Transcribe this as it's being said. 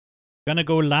Gonna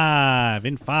go live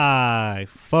in 5,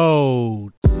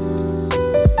 4.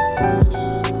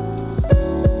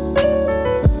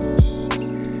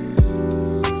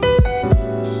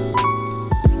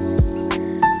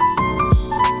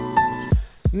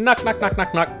 Knock, knock, knock,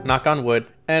 knock, knock, knock on wood,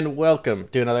 and welcome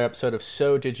to another episode of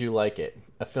So Did You Like It?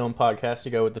 A film podcast to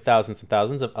go with the thousands and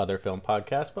thousands of other film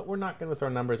podcasts, but we're not going to throw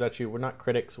numbers at you. We're not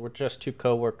critics. We're just two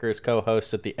co-workers,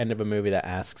 co-hosts at the end of a movie that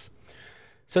asks,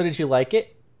 so did you like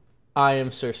it? I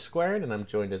am Sir Squarin, and I'm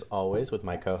joined as always with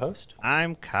my co-host.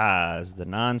 I'm Kaz, the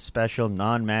non-special,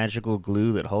 non-magical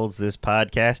glue that holds this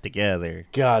podcast together.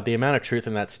 God, the amount of truth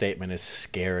in that statement is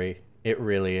scary. It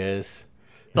really is.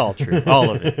 It's all true.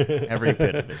 All of it. Every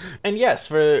bit of it. And yes,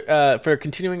 for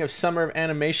continuing of Summer of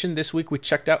Animation, this week we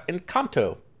checked out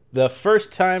Encanto. The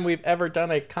first time we've ever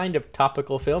done a kind of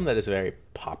topical film that is very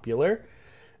popular.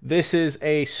 This is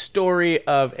a story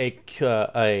of a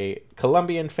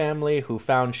Colombian family who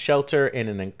found shelter in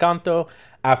an Encanto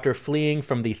after fleeing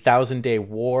from the 1,000-Day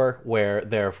War, where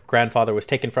their grandfather was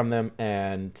taken from them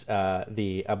and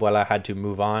the abuela had to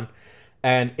move on.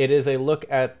 And it is a look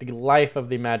at the life of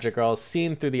the Madrigals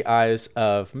seen through the eyes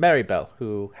of Mirabel,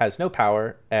 who has no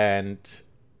power and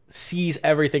sees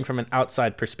everything from an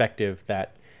outside perspective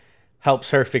that helps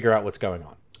her figure out what's going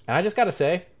on. And I just gotta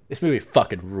say, this movie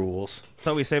fucking rules.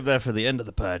 Thought we saved that for the end of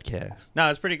the podcast. No,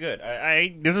 it's pretty good.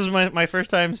 This is my first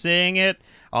time seeing it.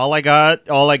 All I got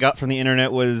from the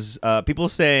internet was people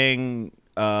saying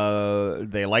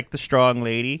they like the strong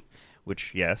lady,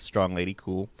 which yes, strong lady,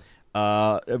 cool.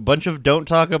 A bunch of don't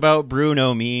talk about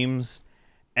Bruno memes,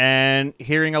 and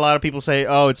hearing a lot of people say,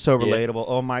 oh, it's so relatable.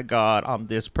 Yeah. Oh my God, I'm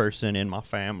this person in my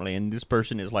family, and this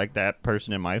person is like that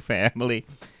person in my family.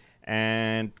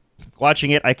 And watching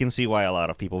it, I can see why a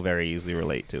lot of people very easily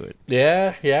relate to it.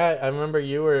 Yeah, I remember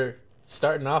you were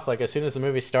starting off, like, as soon as the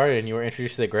movie started and you were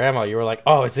introduced to the grandma, you were like,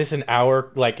 oh, is this an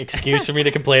hour, like, excuse for me to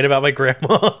complain about my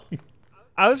grandma?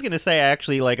 I was going to say,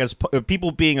 actually, like, as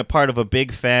people being a part of a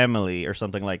big family or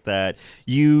something like that,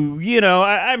 you know,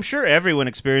 I'm sure everyone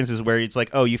experiences where it's like,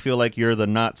 oh, you feel like you're the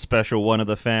not special one of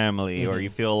the family, or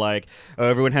you feel like, oh,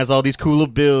 everyone has all these cool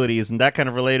abilities, and that kind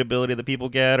of relatability that people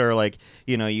get, or, like,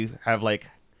 you know, you have, like,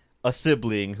 a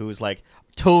sibling who's, like,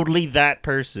 totally that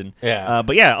person. Yeah.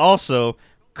 But, yeah, also,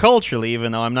 culturally,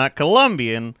 even though I'm not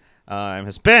Colombian, I'm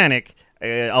Hispanic,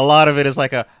 a lot of it is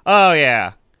like oh,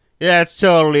 yeah. Yeah, it's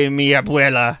totally mi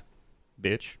abuela,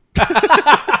 bitch.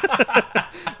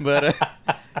 But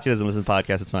she doesn't listen to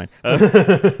podcasts. It's fine.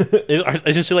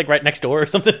 Isn't she like right next door or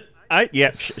something?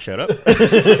 Shut up.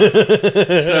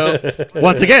 So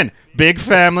once again, big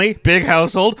family, big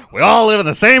household. We all live in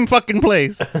the same fucking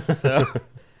place. So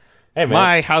hey, man.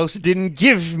 My house didn't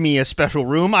give me a special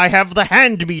room. I have the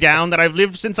hand-me-down that I've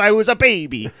lived since I was a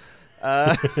baby.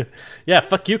 Yeah,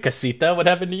 fuck you, casita. What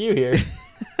happened to you here?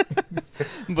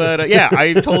 But yeah,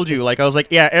 I told you, like, I was like,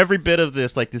 yeah, every bit of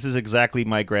this, like, this is exactly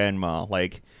my grandma.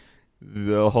 Like,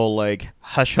 the whole, like,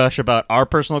 hush-hush about our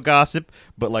personal gossip,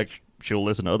 but, like, she'll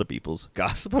listen to other people's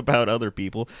gossip about other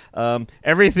people.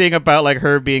 Everything about, like,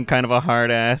 her being kind of a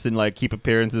hard ass and, like, keep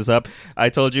appearances up. I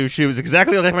told you she was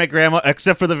exactly like my grandma,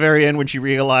 except for the very end when she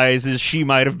realizes she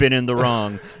might have been in the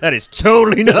wrong. That is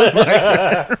totally not my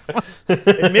grandma.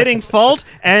 Admitting fault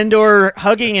and or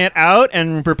hugging it out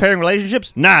and preparing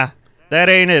relationships? Nah, that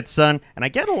ain't it, son. And I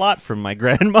get a lot from my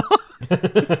grandma.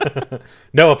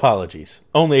 No apologies.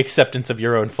 Only acceptance of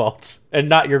your own faults. And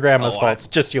not your grandma's faults,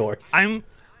 just yours.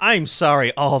 I'm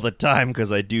sorry all the time because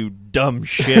I do dumb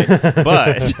shit,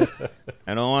 but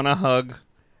I don't want to hug,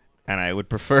 and I would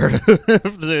prefer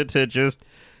to just,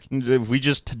 if we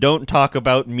just don't talk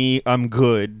about me, I'm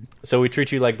good. So we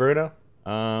treat you like Bruno?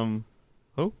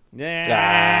 Who?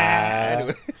 Yeah.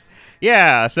 Anyways.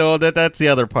 Yeah, so that's the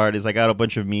other part, is I got a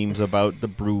bunch of memes about the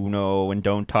Bruno and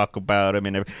don't talk about him.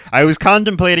 And I was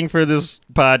contemplating for this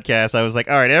podcast, I was like,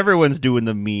 all right, everyone's doing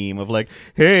the meme of like,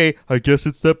 hey, I guess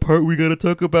it's that part we got to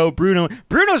talk about Bruno.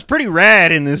 Bruno's pretty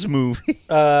rad in this movie.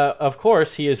 Of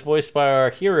course, he is voiced by our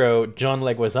hero, John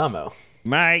Leguizamo.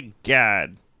 My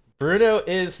God. Bruno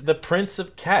is the Prince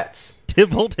of Cats.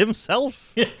 Tybalt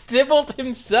himself. Tybalt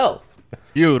himself.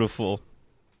 Beautiful.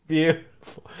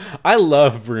 I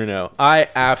love Bruno. I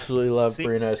absolutely love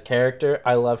Bruno's character.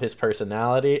 I love his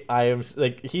personality. I am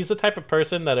like, he's the type of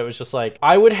person that it was just like,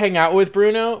 I would hang out with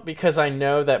Bruno because I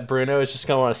know that Bruno is just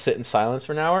going to want to sit in silence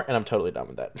for an hour, and I'm totally done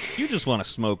with that. You just want to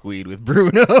smoke weed with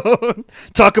Bruno.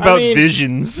 Talk about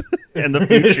visions and the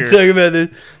future. Talk about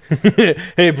this.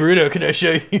 Hey, Bruno, can I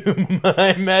show you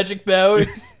my magic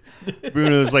powers?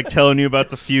 Bruno's like telling you about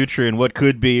the future and what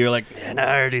could be. You're like, man,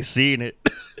 I already seen it.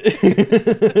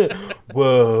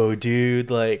 Whoa,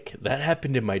 dude, like, that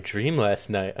happened in my dream last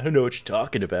night. I don't know what you're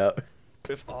talking about.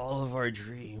 If all of our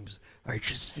dreams are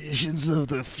just visions of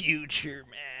the future,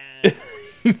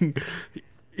 man.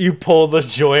 You pull the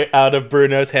joint out of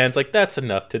Bruno's hands like, that's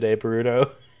enough today,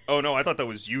 Bruno. Oh, no, I thought that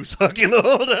was you sucking the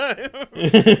whole time.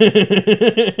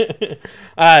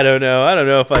 I don't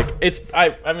know. If, like, it's...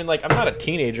 I mean, like, I'm not a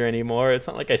teenager anymore. It's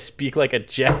not like I speak like a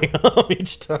jack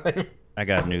each time. I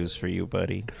got news for you,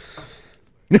 buddy.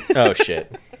 Oh,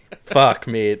 shit. Fuck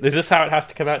me. Is this how it has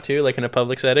to come out, too? Like, in a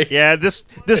public setting? Yeah, this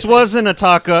wasn't a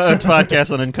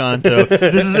podcast on Encanto.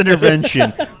 This is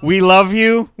intervention. We love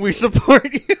you. We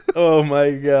support you. Oh,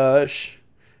 my gosh.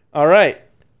 All right.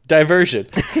 Diversion.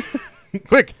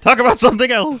 Quick, talk about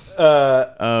something else.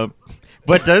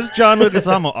 But does John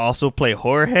Leguizamo also play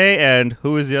Jorge? And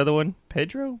who is the other one?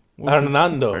 Pedro?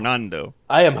 Hernando.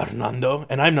 I am Hernando,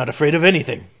 and I'm not afraid of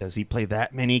anything. Does he play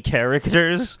that many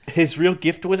characters? His real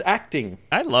gift was acting.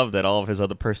 I love that all of his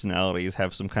other personalities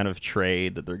have some kind of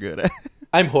trade that they're good at.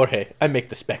 I'm Jorge. I make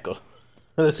the speckle.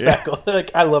 The speckle. Yeah.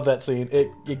 Like, I love that scene.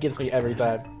 It gets me every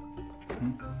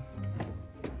time.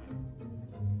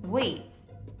 Wait.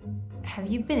 Have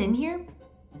you been in here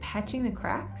patching the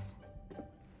cracks?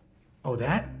 Oh,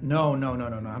 that? No.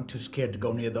 I'm too scared to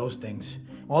go near those things.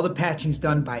 All the patching's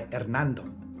done by Hernando.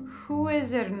 Who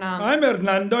is Hernando? I'm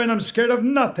Hernando, and I'm scared of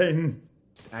nothing.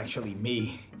 Actually,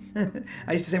 me.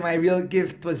 I used to say my real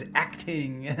gift was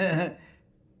acting.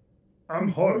 I'm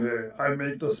Jorge. I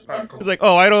make the spackle. It's like,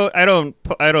 oh,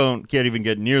 can't even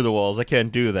get near the walls. I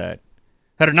can't do that.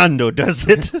 Hernando does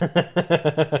it.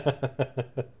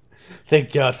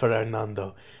 Thank God for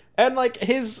Hernando. And like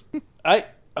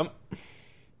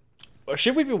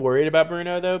should we be worried about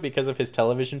Bruno though because of his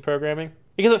television programming?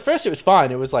 Because at first it was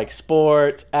fine. It was like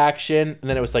sports, action, and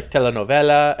then it was like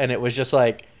telenovela, and it was just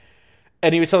like,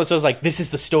 and he was telling us, so it was like, this is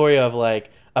the story of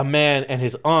like a man and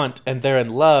his aunt, and they're in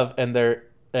love and they're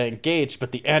engaged,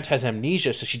 but the aunt has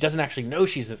amnesia, so she doesn't actually know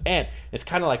she's his aunt. It's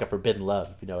kind of like a forbidden love,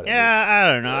 if you know what I mean. Yeah, I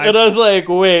don't know. And I was like,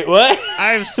 wait, what?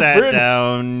 I've sat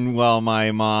down while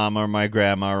my mom or my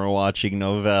grandma were watching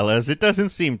novellas. It doesn't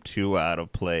seem too out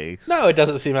of place. No, it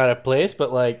doesn't seem out of place,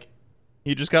 but like,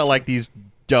 you just got like these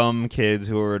dumb kids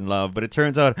who are in love, but it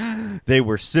turns out they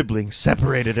were siblings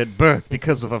separated at birth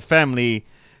because of a family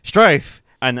strife.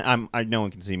 And no one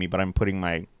can see me, but I'm putting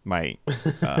my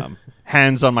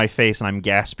hands on my face and I'm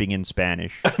gasping in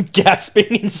Spanish. I'm gasping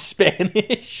in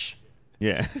Spanish?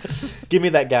 Yes. Give me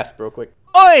that gasp real quick.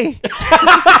 Oi!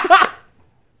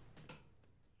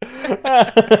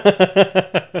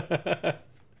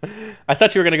 I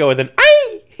thought you were going to go with an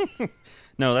ay!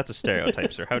 No, that's a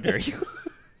stereotype, sir. How dare you?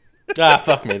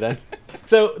 Fuck me then.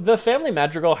 So the family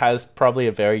Madrigal has probably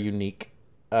a very unique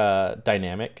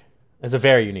dynamic. It's a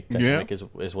very unique dynamic,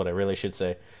 is what I really should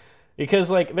say. Because,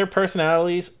 like, their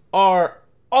personalities are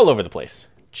all over the place.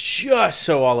 Just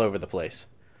so all over the place.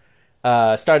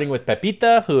 Starting with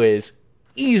Pepita, who is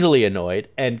easily annoyed,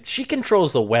 and she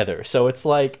controls the weather. So it's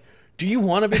like, do you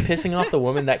want to be pissing off the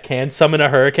woman that can summon a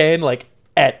hurricane, like,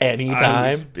 at any time? I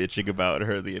was bitching about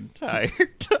her the entire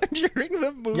time during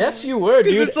the movie. Yes, you were,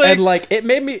 dude. It's like, and, like, it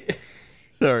made me...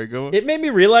 Sorry, go on. It made me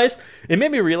realize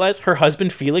her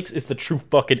husband Felix is the true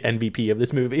fucking MVP of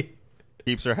this movie.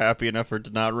 Keeps her happy enough for it to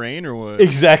not rain, or what?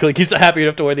 Exactly. Keeps her happy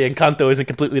enough to where the Encanto isn't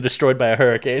completely destroyed by a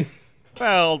hurricane.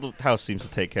 Well, the house seems to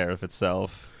take care of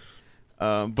itself.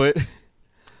 But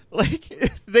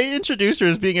like they introduced her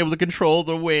as being able to control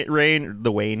the wane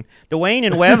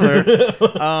and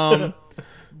weather.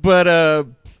 But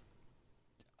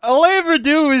all I ever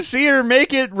do is see her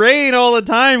make it rain all the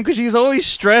time because she's always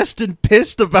stressed and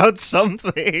pissed about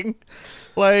something.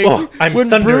 Like, I'm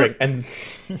thundering, and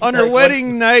on her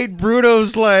wedding night,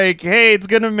 Bruno's like, "Hey, it's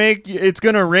gonna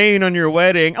rain on your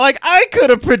wedding." Like, I could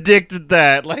have predicted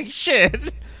that. Like,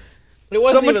 shit. It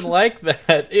wasn't even like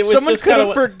that. It was someone just could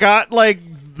have forgot like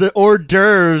the hors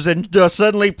d'oeuvres and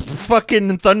suddenly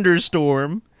fucking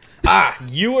thunderstorm.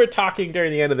 You were talking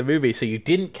during the end of the movie, so you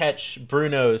didn't catch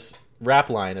Bruno's rap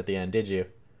line at the end, did you?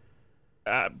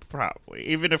 Probably.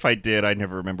 Even if I did, I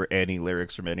never remember any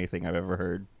lyrics from anything I've ever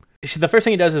heard. The first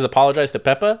thing he does is apologize to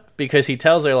like, because he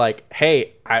tells her, like,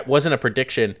 hey, it wasn't a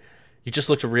prediction. You just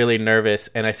looked really nervous,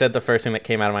 and I said the first thing that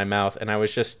came out of my mouth, and I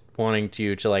was just wanting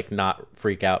you to, like, not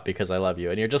freak out because I love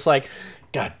you. And you're just like,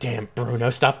 God damn,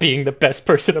 Bruno, stop being the best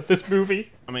person of this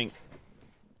movie. I mean,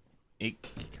 he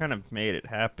kind of made it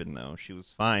happen, though. She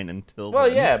was fine until Well,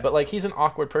 then. yeah, but, like, he's an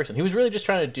awkward person. He was really just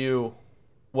trying to do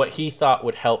what he thought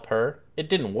would help her. It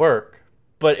didn't work,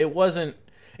 but it wasn't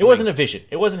a vision.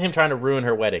 It wasn't him trying to ruin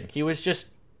her wedding. He was just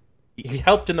He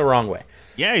helped in the wrong way.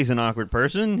 Yeah, he's an awkward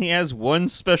person. He has one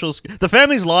special the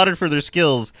family's lauded for their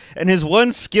skills, and his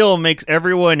one skill makes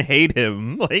everyone hate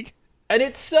him. Like, and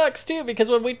it sucks too, because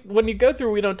when you go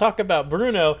through, we don't talk about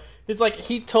Bruno. It's like,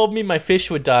 he told me my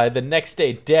fish would die, the next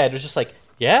day dead. It was just like,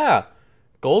 yeah,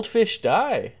 goldfish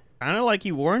die. kind of like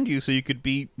he warned you so you could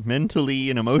be mentally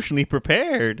and emotionally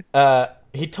prepared.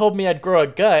 He told me I'd grow a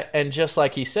gut, and just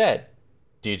like he said,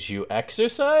 did you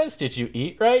exercise? Did you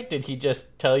eat right? Did he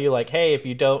just tell you, like, hey, if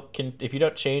you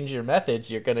don't change your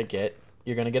methods, you're gonna get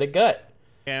a gut?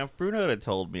 Yeah, if Bruno had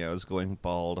told me I was going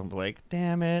bald, I'm like,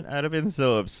 damn it, I'd have been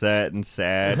so upset and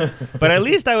sad. But at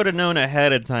least I would have known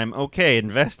ahead of time, okay,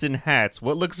 invest in hats.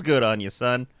 What looks good on you,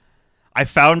 son? I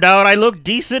found out I look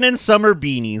decent in summer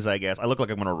beanies, I guess. I look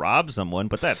like I'm going to rob someone,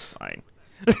 but that's fine.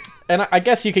 And I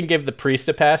guess you can give the priest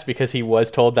a pass because he was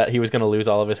told that he was going to lose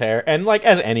all of his hair. And, like,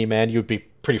 as any man, you'd be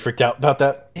pretty freaked out about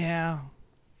that.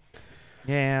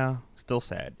 Yeah. Still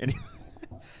sad.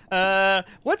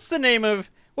 What's the name of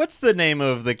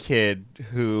the kid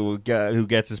who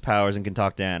gets his powers and can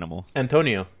talk to animals?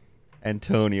 Antonio.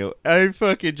 I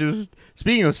fucking just...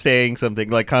 Speaking of saying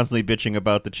something, like constantly bitching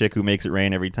about the chick who makes it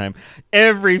rain every time.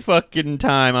 Every fucking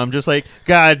time, I'm just like,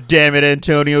 God damn it,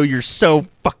 Antonio, you're so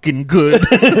fucking good.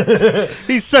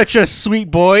 He's such a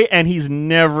sweet boy, and he's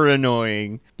never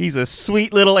annoying. He's a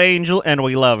sweet little angel, and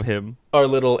we love him. Our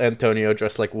little Antonio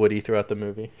dressed like Woody throughout the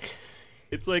movie.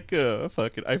 It's like, I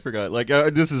forgot. Like,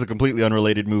 this is a completely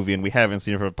unrelated movie, and we haven't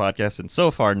seen it for a podcast, and so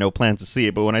far, no plans to see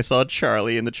it. But when I saw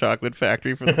Charlie in the Chocolate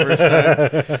Factory for the first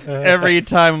time, every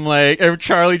time, like,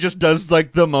 Charlie just does,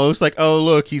 like, the most, like, oh,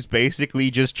 look, he's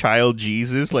basically just child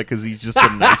Jesus, like, because he's just the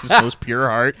nicest, most pure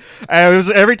heart.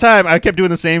 Every time, I kept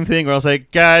doing the same thing, where I was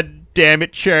like, God damn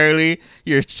it, Charlie,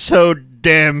 you're so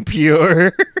damn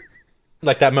pure.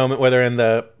 Like that moment where they're in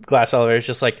the glass elevator, it's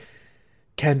just like,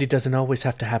 Candy doesn't always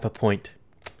have to have a point.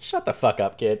 Shut the fuck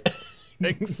up, kid.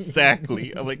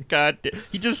 Exactly. I'm like, God,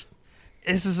 this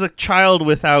is a child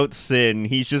without sin.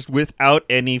 He's just without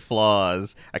any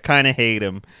flaws. I kind of hate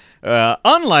him.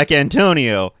 Unlike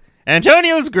Antonio.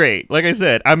 Antonio's great. Like I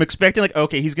said, I'm expecting, like,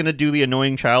 okay, he's going to do the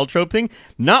annoying child trope thing.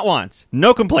 Not once.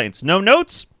 No complaints. No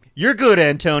notes. You're good,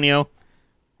 Antonio.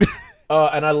 Oh,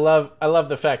 and I love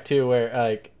the fact, too, where,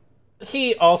 like,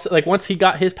 he also, like, once he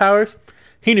got his powers,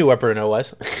 he knew where Bruno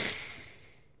was.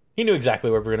 He knew exactly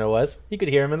where Bruno was. He could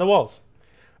hear him in the walls.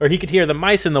 Or he could hear the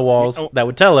mice in the walls that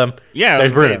would tell him,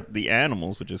 there's Bruno. The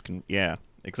animals, which is, yeah,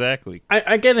 exactly.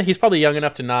 I get it. He's probably young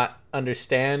enough to not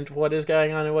understand what is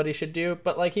going on and what he should do,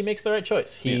 but, like, he makes the right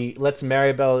choice. He lets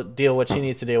Mirabel deal what she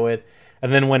needs to deal with,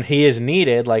 and then when he is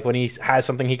needed, like, when he has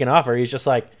something he can offer, he's just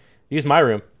like, use my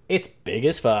room. It's big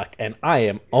as fuck, and I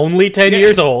am only 10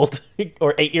 years old,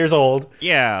 or 8 years old.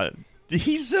 Yeah,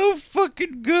 he's so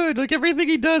fucking good. Like, everything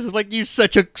he does is like, you're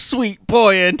such a sweet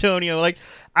boy, Antonio. Like,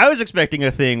 I was expecting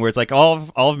a thing where it's like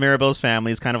all of Mirabel's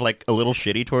family is kind of like a little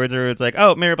shitty towards her. It's like,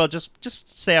 oh, Mirabel, just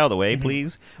stay out of the way,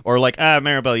 please. Or like,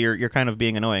 Mirabel, you're kind of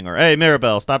being annoying. Or, hey,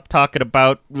 Mirabel, stop talking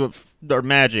about our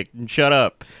magic and shut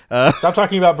up. Stop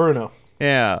talking about Bruno.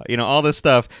 Yeah, all this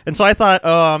stuff. And so I thought,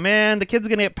 oh, man, the kid's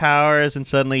going to get powers, and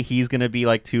suddenly he's going to be,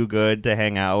 like, too good to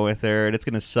hang out with her, and it's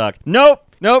going to suck. Nope,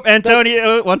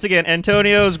 Antonio, once again,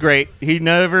 Antonio's great. He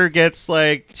never gets,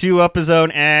 like, too up his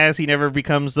own ass. He never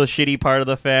becomes the shitty part of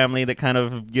the family that kind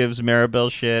of gives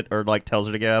Mirabel shit or, like, tells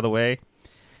her to get out of the way.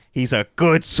 He's a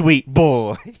good, sweet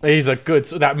boy.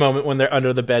 That moment when they're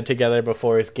under the bed together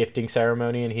before his gifting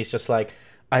ceremony, and he's just like,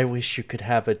 I wish you could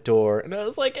have a door. And I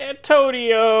was like,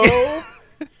 Antonio!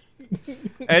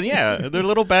 And yeah, they're a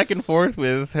little back and forth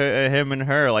with him and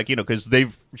her, like, because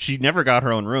she never got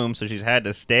her own room, so she's had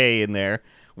to stay in there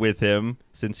with him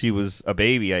since he was a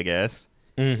baby, I guess.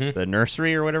 Mm-hmm. The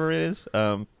nursery or whatever it is.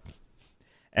 They're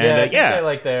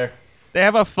like there. They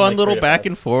have a fun like little back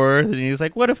and forth, and he's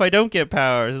like, what if I don't get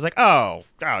powers? It's like, oh,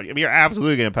 you're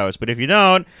absolutely going to have powers, but if you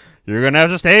don't, you're going to have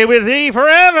to stay with me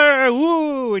forever.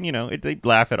 Woo! And, they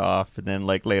laugh it off, and then,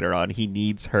 like, later on, he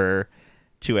needs her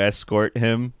to escort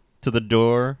him to the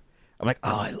door. I'm like,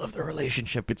 oh, I love the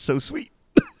relationship. It's so sweet.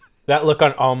 That look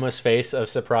on Alma's face of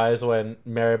surprise when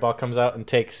Mirabel comes out and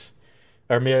takes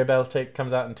Antonio's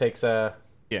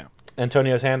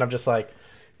hand. I'm just like,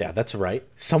 yeah, that's right.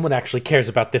 Someone actually cares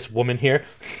about this woman here.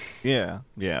 Yeah.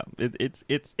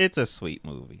 It's a sweet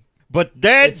movie. But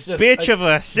that bitch of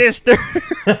a sister.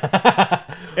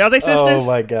 Are they sisters? Oh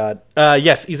my god.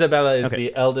 Yes, Isabella is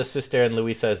the eldest sister and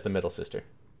Luisa is the middle sister.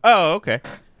 Oh, okay.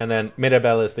 And then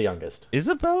Mirabel is the youngest.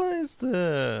 Isabella is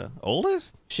the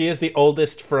oldest? She is the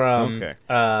oldest from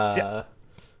I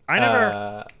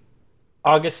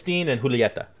Augustine and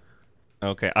Julieta.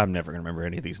 Okay, I'm never going to remember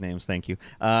any of these names, thank you.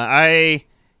 I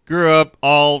grew up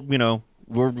all,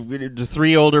 we're the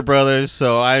 3 older brothers,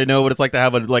 so I know what it's like to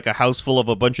have a house full of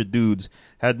a bunch of dudes.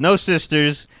 Had no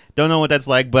sisters, don't know what that's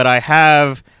like, but I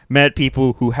have met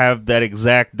people who have that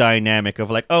exact dynamic of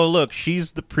like, oh, look,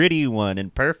 she's the pretty one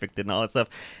and perfect and all that stuff,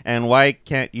 and why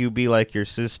can't you be like your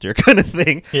sister kind of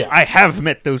thing. Yeah. I have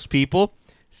met those people,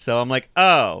 so I'm like,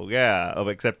 oh, yeah. Oh,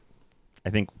 except I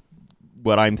think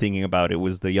what I'm thinking about, it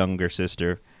was the younger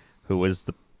sister who was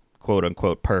the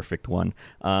quote-unquote perfect one.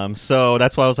 So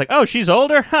that's why I was like, oh, she's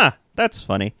older? Huh, that's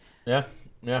funny. Yeah.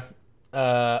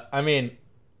 I mean,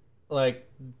 like,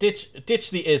 ditch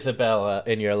the Isabella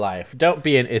in your life. Don't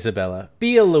be an Isabella.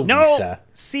 Be a Louisa. No,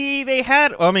 see,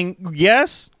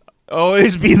 yes,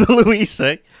 always be the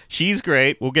Louisa. She's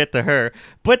great. We'll get to her.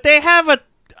 But they have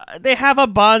a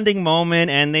bonding moment,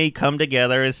 and they come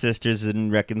together as sisters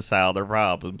and reconcile their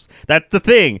problems. That's the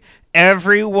thing.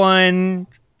 Everyone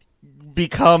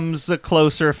becomes a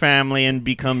closer family and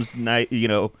becomes nice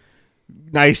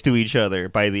to each other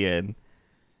by the end.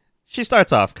 She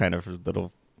starts off kind of a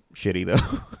little shitty,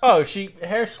 though. Oh, she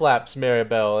hair slaps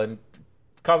Mirabel and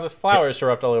causes flowers to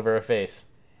erupt all over her face.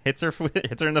 Hits her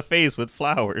in the face with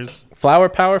flowers. Flower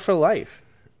power for life.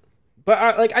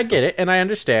 But I get it, and I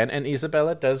understand, and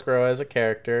Isabella does grow as a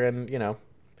character, and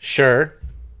sure,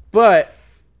 but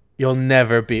you'll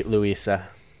never beat Louisa.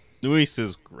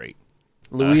 Luisa's great.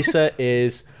 Louisa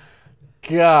is,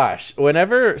 gosh,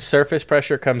 whenever surface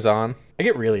pressure comes on, I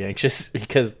get really anxious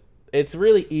because it's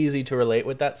really easy to relate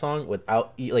with that song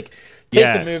without take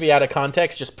the movie out of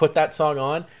context, just put that song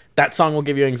on. That song will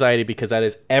give you anxiety because that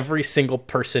is every single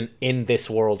person in this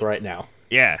world right now.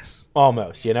 Yes.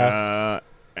 Almost,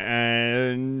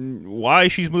 And why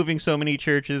she's moving so many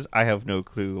churches, I have no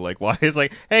clue. Like, why it's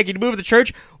like, hey, can you move the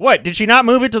church? What, did she not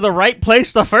move it to the right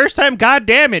place the first time? God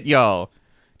damn it, y'all.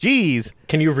 Jeez.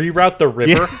 Can you reroute the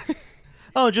river? Yeah.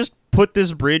 Oh, just put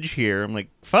this bridge here. I'm like,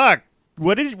 fuck.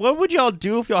 What would y'all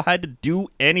do if y'all had to do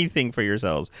anything for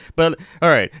yourselves? But, all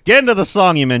right, get into the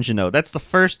song you mentioned, though. That's the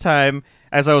first time,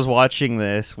 as I was watching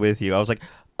this with you, I was like,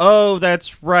 oh,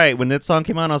 that's right. When that song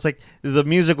came on, I was like, the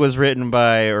music was written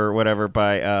by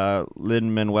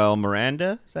Lin-Manuel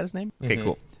Miranda. Is that his name? Okay,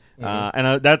 cool.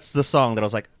 And that's the song that I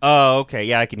was like, oh, okay,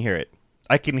 yeah, I can hear it.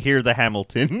 I can hear the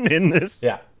Hamilton in this.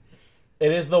 Yeah.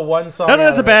 It is the one song. No,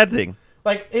 that's a bad thing.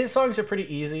 Like, his songs are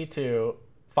pretty easy to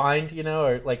find,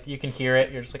 or like you can hear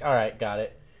it. You're just like, all right, got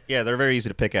it. Yeah, they're very easy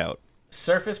to pick out.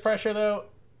 Surface Pressure, though,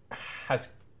 has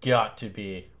got to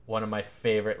be one of my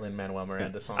favorite Lin-Manuel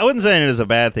Miranda songs. I wasn't saying it is a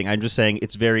bad thing. I'm just saying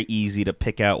it's very easy to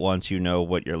pick out once you know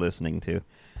what you're listening to,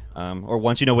 or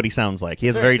once you know what he sounds like. He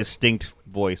has a very distinct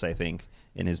voice, I think,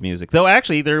 in his music. Though,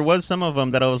 actually, there was some of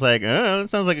them that I was like, that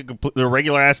sounds like a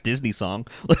regular-ass Disney song.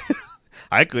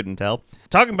 I couldn't tell.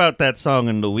 Talking about that song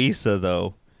in Louisa,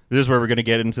 though, this is where we're going to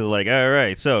get into, like, all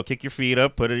right, so kick your feet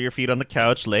up, put your feet on the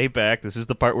couch, lay back. This is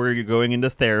the part where you're going into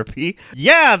therapy.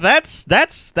 Yeah, that's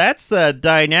the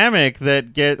dynamic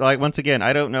that once again,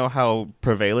 I don't know how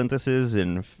prevalent this is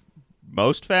in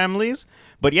most families,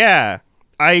 but yeah,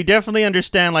 I definitely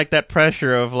understand, like, that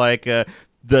pressure of, like, the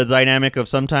dynamic of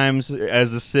sometimes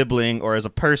as a sibling or as a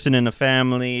person in a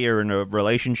family or in a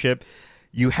relationship,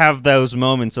 you have those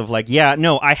moments of like, yeah,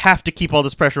 no, I have to keep all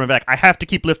this pressure on my back. I have to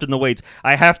keep lifting the weights.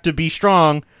 I have to be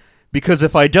strong because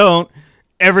if I don't,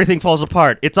 everything falls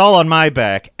apart. It's all on my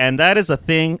back. And that is a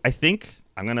thing, I think,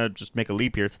 I'm going to just make a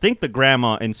leap here. I think the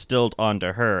grandma instilled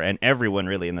onto her and everyone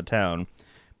really in the town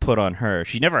put on her.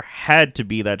 She never had to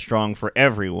be that strong for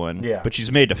everyone, but she's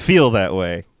made to feel that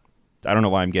way. I don't know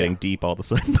why I'm getting deep all of a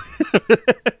sudden.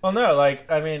 Well, no,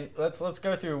 like, I mean, let's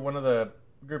go through one of the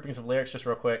groupings of lyrics just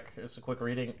real quick. It's a quick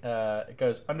reading. It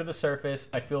goes, under the surface,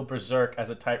 I feel berserk as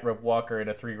a tightrope walker in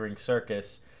a 3-ring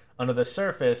circus. Under the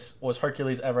surface, was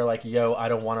Hercules ever like, yo, I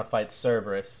don't want to fight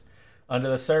Cerberus? Under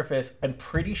the surface, I'm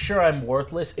pretty sure I'm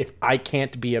worthless if I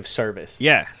can't be of service.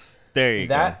 Yes, there you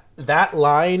go. That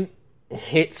line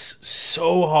hits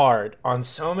so hard on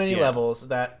so many levels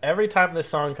that every time this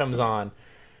song comes on,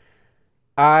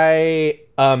 I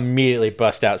immediately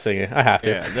bust out singing. I have to.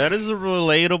 Yeah, that is a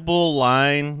relatable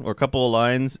line, or a couple of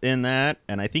lines in that,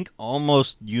 and I think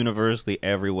almost universally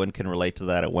everyone can relate to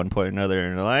that at one point or another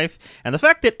in their life. And the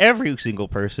fact that every single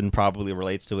person probably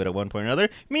relates to it at one point or another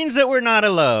means that we're not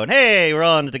alone. Hey, we're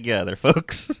all in it together,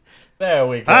 folks. There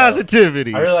we go.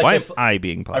 Positivity. I really like Why this, am I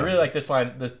being positive? I really like this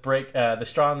line. The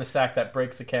straw in the sack that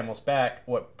breaks the camel's back.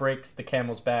 What breaks the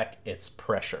camel's back? It's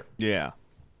pressure. Yeah.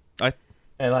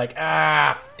 And like,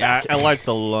 yeah, I like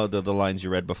the lines you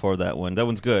read before that one. That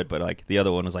one's good, but like the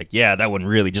other one was like, yeah, that one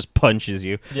really just punches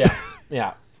you.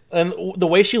 Yeah. And the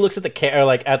way she looks at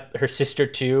at her sister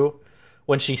too,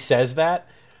 when she says that,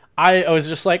 I was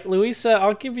just like, Luisa,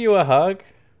 I'll give you a hug.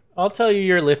 I'll tell you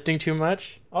you're lifting too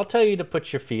much. I'll tell you to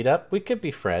put your feet up. We could be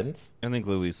friends. I think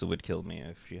Louisa would kill me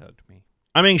if she hugged me.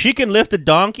 I mean, she can lift a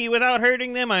donkey without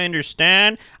hurting them. I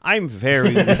understand. I'm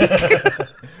very weak.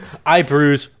 I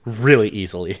bruise really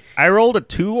easily. I rolled a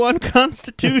 2 on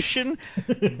Constitution.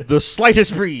 The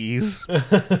slightest breeze.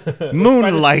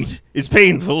 Moonlight is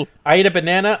painful. I eat a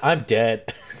banana, I'm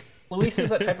dead. Luis is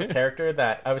that type of character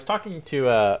that I was talking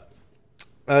to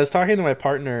my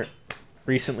partner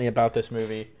recently about this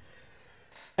movie.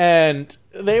 And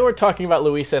they were talking about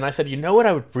Luisa, and I said, you know what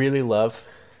I would really love?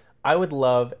 I would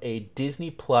love a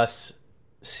Disney Plus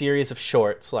series of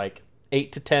shorts, like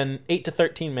 8 to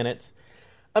 13 minutes,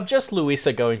 of just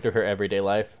Luisa going through her everyday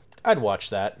life. I'd watch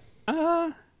that.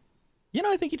 I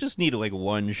think you just need like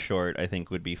one short, I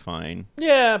think would be fine.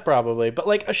 Yeah, probably. But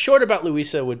like a short about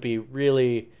Luisa would be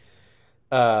really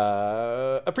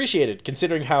appreciated,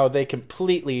 considering how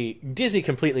Disney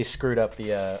completely screwed up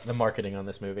the marketing on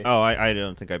this movie. Oh, I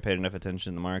don't think I paid enough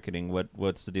attention to the marketing.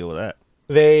 What's the deal with that?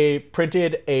 They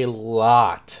printed a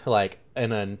lot, like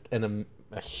a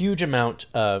huge amount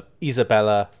of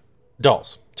Isabella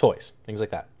dolls, toys, things like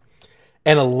that,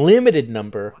 and a limited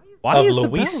number of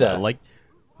Luisa. Like,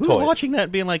 who's toys. watching that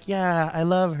and being like, yeah, I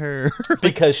love her?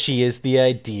 Because she is the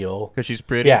ideal. Because she's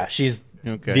pretty? Yeah, she's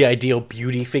the ideal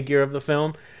beauty figure of the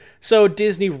film. So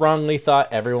Disney wrongly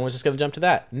thought everyone was just going to jump to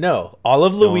that. No, all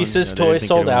of Luisa's toys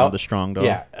sold out. The strong doll.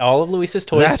 Yeah, all of Luisa's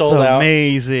toys That's sold out.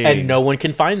 amazing. And no one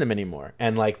can find them anymore.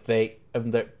 And like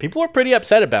people were pretty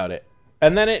upset about it.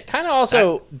 And then it kind of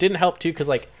also didn't help too, because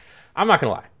like, I'm not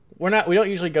gonna lie, we don't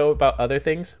usually go about other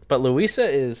things, but Luisa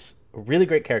is a really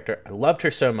great character. I loved her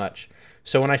so much.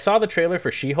 So when I saw the trailer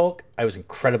for She-Hulk, I was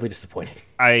incredibly disappointed.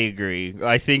 I agree.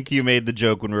 I think you made the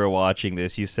joke when we were watching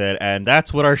this. You said, and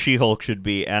that's what our She-Hulk should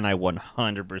be, and I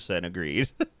 100% agreed.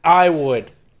 I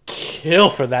would kill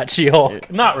for that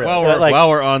She-Hulk. Not really. While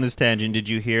we're on this tangent, did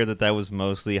you hear that was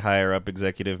mostly higher-up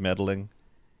executive meddling?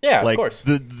 Yeah, like, of course.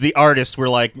 The artists were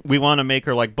like, we want to make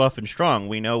her like buff and strong.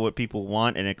 We know what people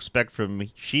want and expect from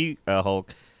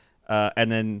She-Hulk.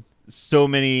 And then so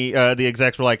many, the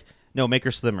execs were like, no, make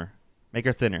her slimmer. Make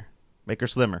her thinner. Make her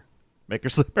slimmer. Make her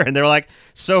slimmer. And they were like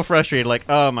so frustrated, like,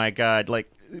 oh my god,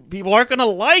 like people aren't gonna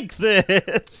like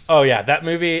this. Oh yeah,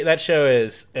 that show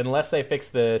is, unless they fix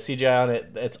the CGI on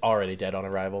it, it's already dead on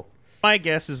arrival. My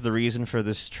guess is the reason for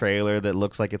this trailer that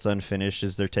looks like it's unfinished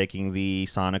is they're taking the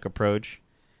Sonic approach.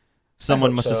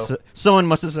 Someone must have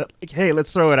said, like, hey,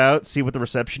 let's throw it out, see what the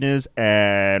reception is,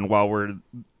 and while we're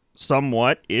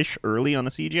somewhat-ish early on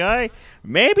the CGI,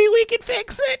 maybe we can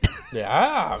fix it.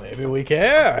 Yeah, maybe we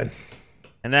can.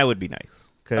 And that would be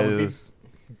nice. Because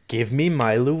give me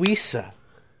my Luisa.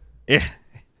 Yeah.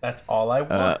 That's all I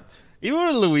want. Even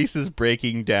when Luisa's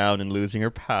breaking down and losing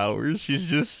her powers, she's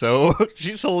just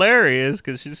she's hilarious,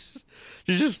 because she's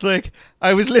just like,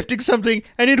 I was lifting something,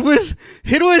 and it was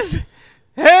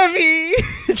heavy.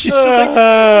 She's just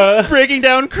like breaking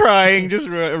down, crying, just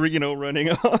running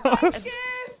off.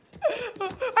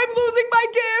 I'm losing my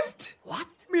gift! What?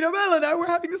 Mirabel and I were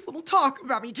having this little talk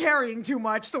about me carrying too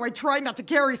much, so I tried not to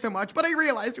carry so much, but I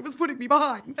realized it was putting me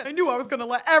behind. And I knew I was gonna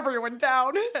let everyone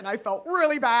down, and I felt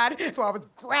really bad, so I was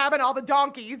grabbing all the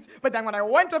donkeys. But then when I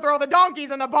went to throw the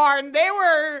donkeys in the barn, they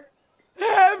were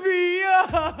heavy.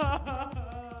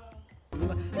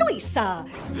 Luisa,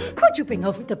 could you bring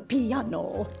over the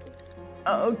piano?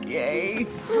 Okay.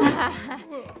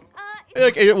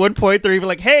 Like at one point, they're even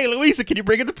like, "Hey, Luisa, can you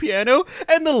bring in the piano?"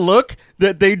 And the look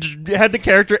that they had the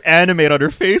character animate on her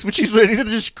face when she's ready to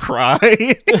just cry,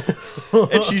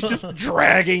 and she's just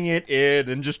dragging it in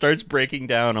and just starts breaking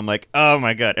down. I'm like, "Oh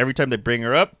my god!" Every time they bring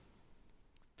her up,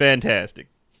 fantastic.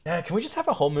 Yeah, can we just have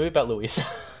a whole movie about Luisa?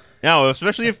 No,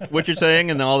 especially if what you're saying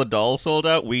and then all the dolls sold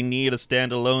out, we need a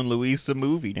standalone Luisa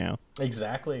movie now.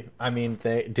 Exactly. I mean,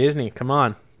 Disney, come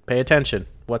on, pay attention.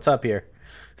 What's up here?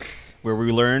 Where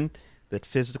we learn that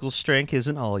physical strength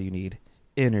isn't all you need.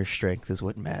 Inner strength is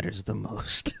what matters the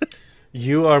most.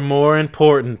 You are more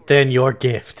important than your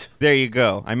gift. There you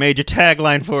go. I made your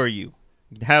tagline for you.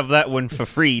 Have that one for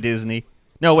free, Disney.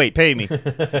 No, wait, pay me.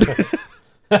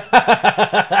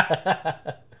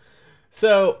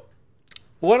 So,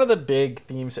 one of the big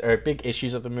themes or big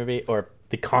issues of the movie, or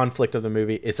the conflict of the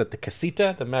movie, is that the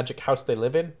casita, the magic house they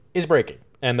live in, is breaking,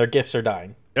 and their gifts are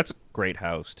dying. That's a great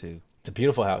house, too. It's a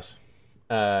beautiful house.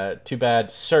 Too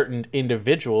bad certain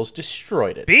individuals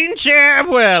destroyed it. Pinche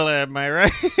abuela, am I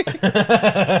right?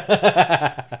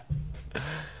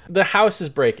 The house is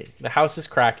breaking. The house is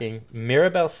cracking.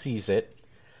 Mirabel sees it.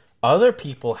 Other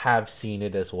people have seen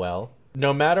it as well.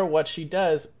 No matter what she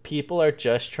does, people are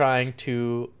just trying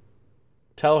to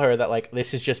tell her that, like,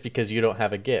 this is just because you don't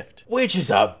have a gift. Which is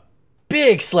a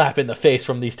big slap in the face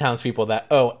from these townspeople that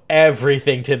owe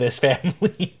everything to this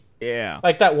family. Yeah.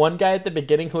 Like that one guy at the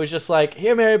beginning who was just like,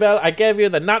 here, Mirabel, I gave you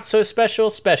the not so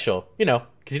special, you know,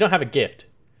 because you don't have a gift.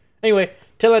 Anyway,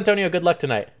 tell Antonio good luck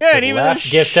tonight. Yeah, and his even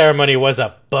last gift ceremony was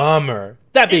a bummer.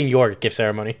 That being your gift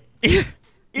ceremony.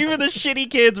 Even the shitty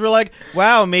kids were like,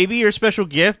 wow, maybe your special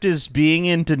gift is being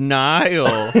in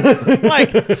denial.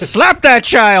 Like, slap that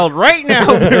child right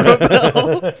now,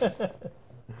 Mirabel.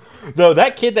 Though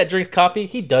that kid that drinks coffee,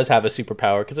 he does have a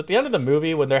superpower. Because at the end of the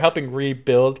movie, when they're helping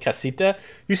rebuild Casita,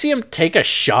 you see him take a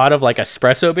shot of like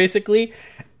espresso, basically,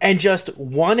 and just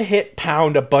one hit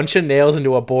pound a bunch of nails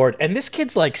into a board. And this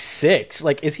kid's like 6.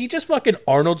 Like, is he just fucking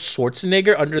Arnold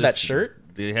Schwarzenegger under that shirt?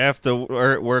 They have to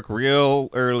work real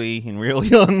early and real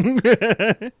young.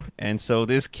 And so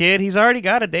this kid, he's already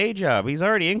got a day job. He's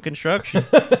already in construction.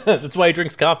 That's why he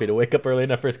drinks coffee, to wake up early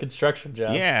enough for his construction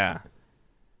job. Yeah.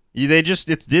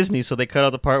 It's Disney, so they cut out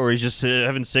the part where he's just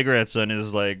having cigarettes on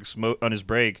his like smoke on his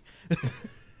break.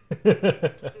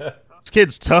 This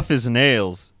kid's tough as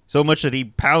nails, so much that he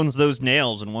pounds those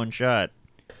nails in one shot.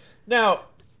 Now,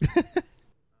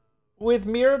 with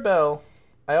Mirabel,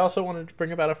 I also wanted to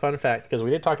bring about a fun fact because we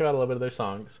did talk about a little bit of their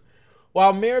songs.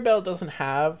 While Mirabel doesn't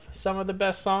have some of the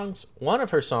best songs, one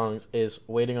of her songs is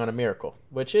 "Waiting on a Miracle,"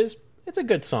 which it's a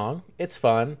good song. It's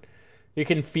fun. You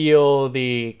can feel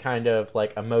the kind of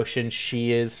like emotion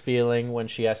she is feeling when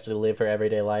she has to live her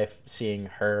everyday life, seeing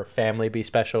her family be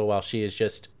special while she is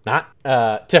just not,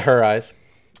 to her eyes.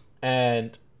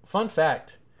 And fun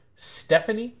fact,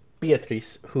 Stephanie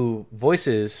Beatriz, who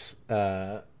voices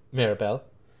Mirabel,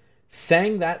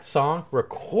 sang that song,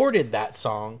 recorded that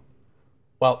song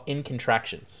while in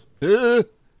contractions.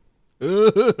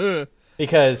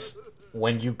 Because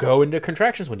when you go into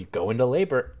contractions, when you go into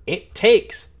labor, it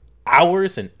takes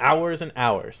hours and hours and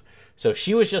hours. So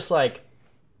she was just like,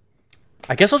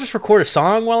 I guess I'll just record a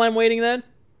song while I'm waiting then.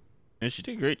 And she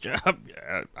did a great job.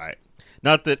 Yeah,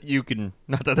 not that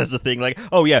that's a thing. Like,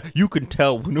 oh yeah, you can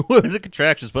tell when it was the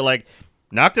contractions, but like,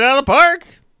 knocked it out of the park.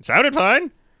 It sounded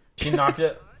fine. She knocked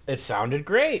it. It sounded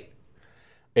great.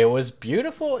 It was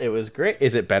beautiful. It was great.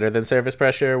 Is it better than Service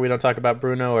Pressure? We don't talk about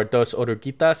Bruno or Dos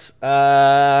Oruguitas.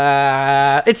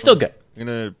 It's still good. I'm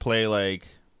gonna play like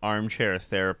armchair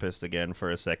therapist again for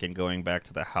a second, going back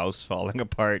to the house falling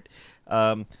apart.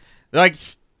 Like,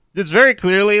 it's very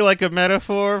clearly like a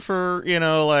metaphor for,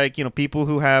 people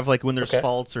who have like when there's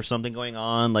faults or something going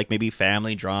on, like maybe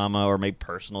family drama or maybe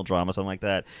personal drama, something like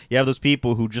that. You have those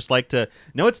people who just like to,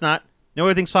 no, it's not. No,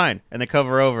 everything's fine, and they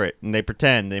cover over it, and they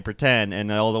pretend,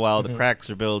 and all the while the cracks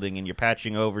are building, and you're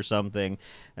patching over something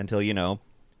until,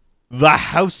 the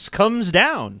house comes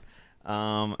down.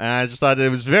 And I just thought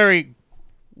it was very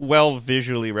well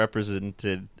visually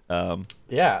represented.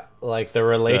 Yeah, like the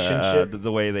relationship.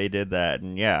 The way they did that.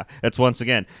 And yeah, it's once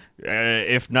again,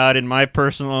 if not in my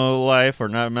personal life, or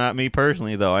not me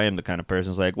personally, though, I am the kind of person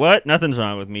who's like, what? Nothing's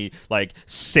wrong with me. Like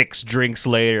 6 drinks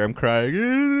later, I'm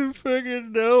crying.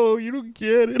 Fucking no, you don't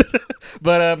get it.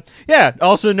 But yeah,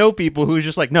 also know people who's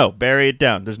just like, no, bury it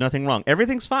down. There's nothing wrong.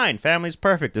 Everything's fine. Family's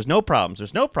perfect. There's no problems.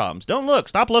 Don't look.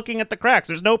 Stop looking at the cracks.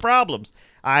 There's no problems.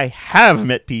 I have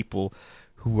met people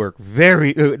who work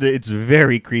it's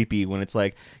very creepy when it's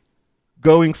like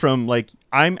going from like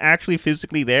I'm actually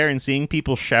physically there and seeing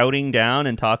people shouting down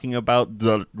and talking about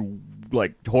the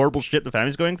like horrible shit the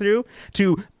family's going through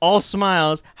to all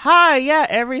smiles. Hi, yeah,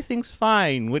 everything's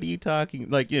fine. What are you talking?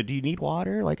 Like, do you need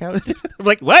water? Like, how? I'm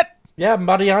like, what? Yeah,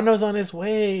 Mariano's on his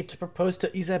way to propose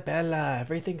to Isabella.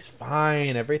 Everything's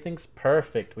fine. Everything's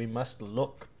perfect. We must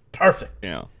look perfect.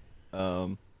 Yeah.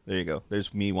 There you go.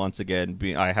 There's me once again.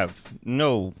 I have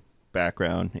no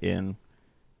background in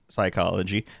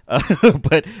psychology,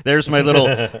 but there's my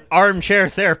little armchair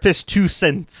therapist 2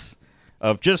 cents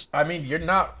of just. I mean, you're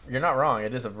not wrong.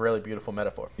 It is a really beautiful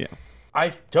metaphor. Yeah.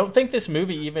 I don't think this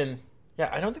movie even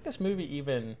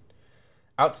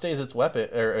outstays its weapon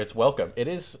or its welcome. It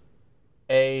is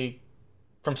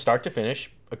from start to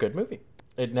finish a good movie.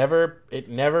 It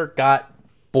never got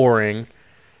boring,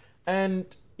 and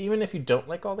even if you don't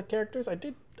like all the characters, I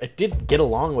did get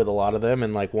along with a lot of them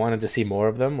and like wanted to see more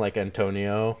of them, like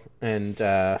Antonio and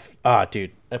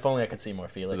dude, if only I could see more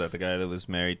Felix. Was that the guy that was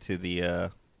married to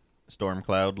the storm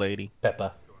cloud lady?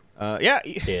 Peppa.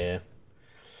 Yeah.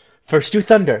 First you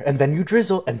thunder, and then you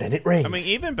drizzle, and then it rains. I mean,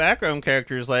 even background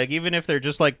characters, like, even if they're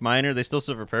just, like, minor, they still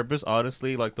serve a purpose.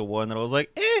 Honestly, like, the one that I was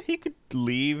like, he could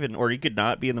leave, or he could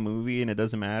not be in the movie, and it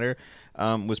doesn't matter,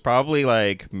 was probably,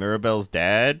 like, Mirabel's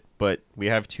dad, but we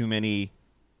have too many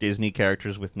Disney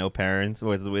characters with no parents,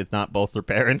 with not both their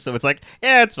parents. So it's like,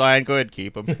 yeah, it's fine. Go ahead,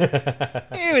 keep him.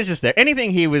 He was just there.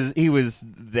 Anything he was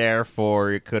there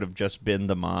for, it could have just been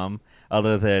the mom,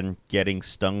 other than getting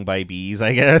stung by bees,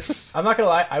 I guess. I'm not gonna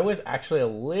lie, I was actually a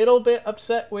little bit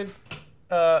upset with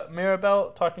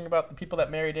Mirabel talking about the people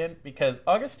that married in, because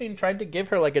Augustine tried to give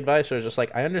her like advice. Where it was just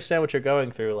like, I understand what you're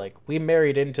going through. Like, we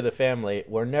married into the family.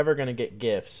 We're never gonna get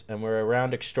gifts, and we're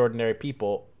around extraordinary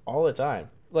people all the time.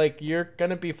 Like, you're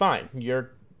gonna be fine.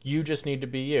 You just need to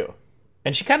be you.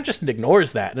 And she kind of just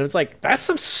ignores that. And it's like, that's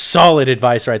some solid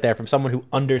advice right there from someone who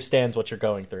understands what you're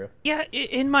going through. Yeah,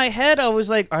 in my head, I was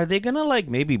like, are they gonna like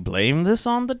maybe blame this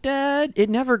on the dad? It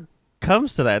never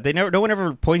comes to that. No one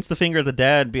ever points the finger at the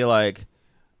dad and be like,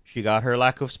 she got her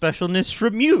lack of specialness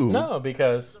from you. No,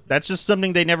 because that's just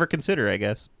something they never consider, I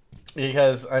guess.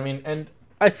 Because, I mean, and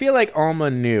I feel like Alma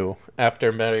knew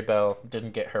after Mirabel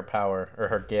didn't get her power or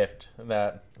her gift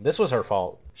that this was her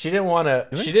fault. She didn't want to.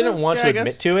 She didn't want to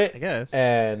admit to it. I guess.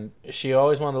 And she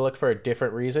always wanted to look for a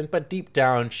different reason. But deep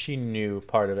down, she knew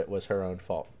part of it was her own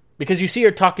fault. Because you see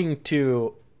her talking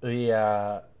to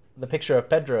the picture of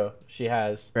Pedro she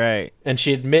has, right? And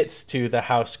she admits to the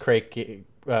house cracking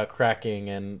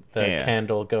and the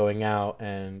candle going out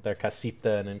and their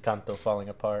casita and Encanto falling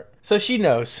apart. So she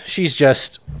knows. She's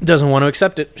just doesn't want to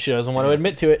accept it. She doesn't want to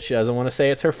admit to it. She doesn't want to say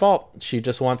it's her fault. She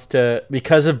just wants to,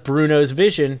 because of Bruno's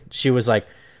vision, she was like,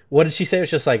 what did she say? It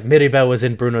was just like, Mirabel was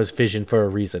in Bruno's vision for a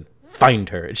reason. Find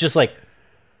her. It's just like,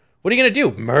 what are you going to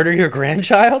do? Murder your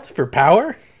grandchild for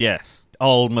power? Yes.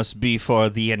 All must be for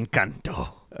the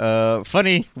Encanto.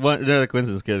 Funny one, another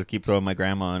coincidence, because I keep throwing my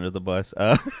grandma under the bus.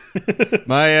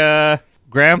 My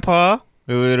grandpa,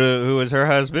 who was her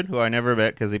husband, who I never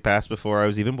met because he passed before I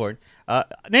was even born,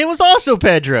 name was also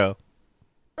Pedro.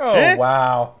 Oh,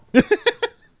 wow.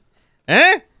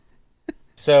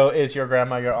 So is your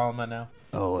grandma your Alma now?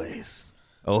 Always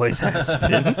has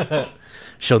been.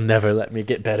 She'll never let me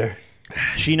get better.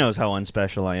 She knows how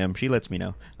unspecial I am. She lets me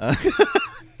know.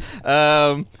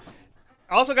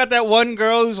 Also got that one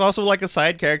girl who's also like a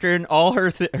side character, and all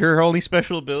her only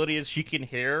special ability is she can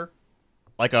hear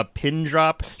like a pin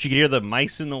drop. She can hear the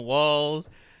mice in the walls,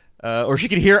 or she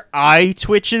can hear eye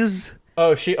twitches.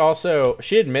 Oh, she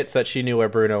admits that she knew where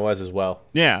Bruno was as well.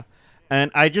 Yeah,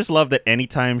 and I just love that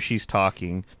anytime she's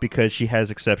talking, because she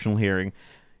has exceptional hearing,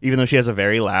 even though she has a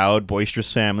very loud,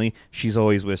 boisterous family, she's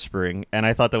always whispering, and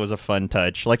I thought that was a fun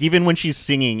touch. Like, even when she's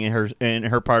singing in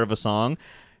her part of a song,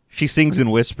 she sings in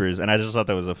whispers, and I just thought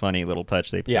that was a funny little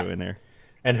touch they put in there.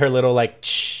 And her little, like,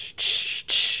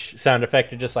 sound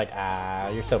effect, you're just like,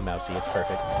 you're so mousy, it's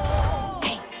perfect.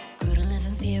 Hey, grew to live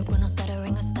in fear, Bruno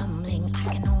stuttering or stumbling.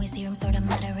 I can always hear him sort of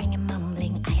muttering and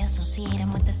mumbling. I associate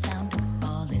him with the sound of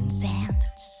falling sand.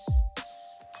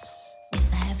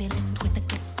 It's a heavy lift with a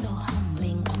gift so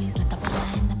humbling. Always let the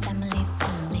power in the family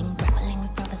fumbling. Grappling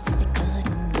with prophecies they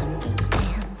couldn't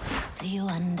understand. Do you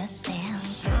understand?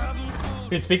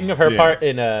 Dude, speaking of her part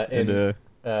in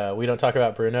We Don't Talk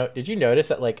About Bruno, did you notice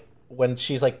that, like, when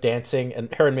she's like dancing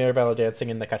and her and Mirabel are dancing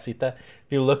in the casita,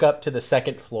 if you look up to the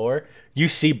second floor, you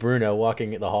see Bruno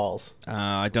walking in the halls.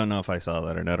 I don't know if I saw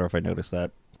that or not, or if I noticed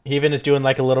that. He even is doing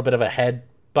like a little bit of a head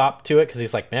bop to it, because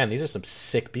he's like, man, these are some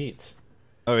sick beats.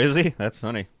 Oh, is he? That's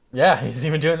funny. Yeah, he's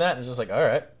even doing that. And it's just like, all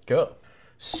right, go.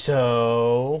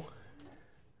 So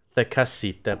the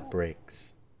casita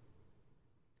breaks.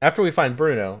 After we find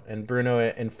Bruno, and Bruno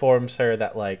informs her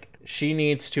that, like, she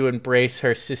needs to embrace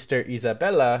her sister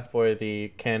Isabella for the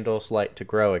candle's light to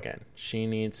grow again. She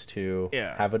needs to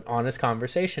have an honest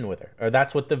conversation with her. Or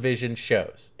that's what the vision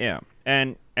shows. Yeah.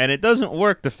 And it doesn't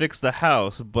work to fix the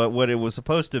house, but what it was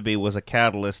supposed to be was a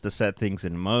catalyst to set things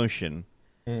in motion.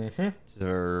 Mm-hmm.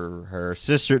 For her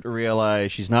sister to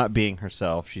realize she's not being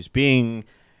herself. She's being...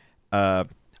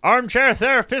 armchair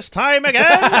therapist time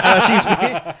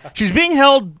again. She's being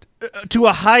held to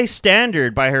a high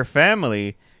standard by her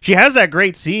family. She has that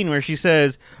great scene where she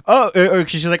says, or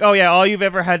she's like, oh yeah, all you've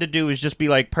ever had to do is just be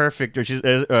like perfect. Or she's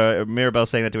Mirabel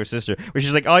saying that to her sister, where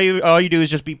she's like, all you do is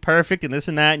just be perfect and this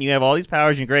and that, and you have all these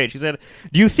powers and you're great. She said,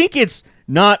 do you think it's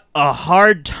not a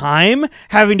hard time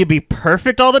having to be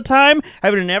perfect all the time,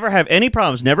 having to never have any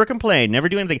problems, never complain, never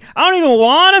do anything? I don't even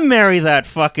want to marry that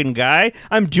fucking guy.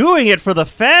 I'm doing it for the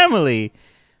family.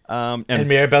 And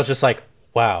Mirabel's just like,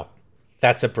 wow,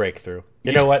 that's a breakthrough.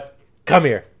 You know what? Come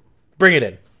here. Bring it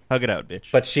in. Hug it out, bitch.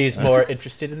 But she's more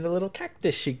interested in the little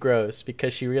cactus she grows,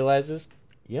 because she realizes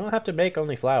you don't have to make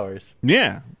only flowers.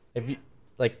 Yeah. If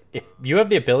you have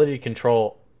the ability to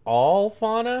control all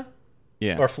fauna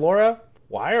or flora,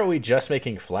 why are we just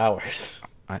making flowers?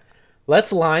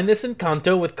 Let's line this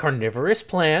Encanto with carnivorous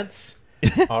plants,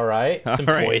 All right, some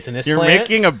All right. poisonous You're plants.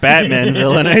 making a Batman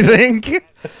villain, I think.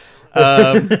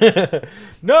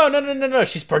 No.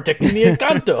 She's protecting the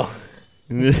Encanto.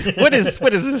 What is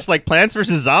this, like Plants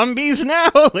vs Zombies now?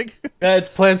 Like, It's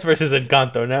Plants versus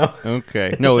Encanto now.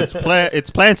 okay, no, it's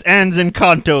Plants and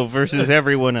Encanto versus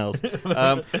everyone else.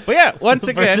 But yeah, once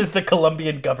again, Versus the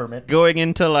Colombian government. going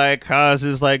into like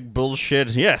Kaz's like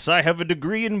bullshit. Yes, I have a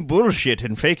degree in bullshit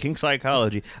and faking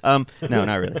psychology. No,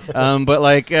 not really. But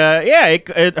like,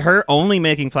 her only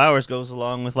making flowers goes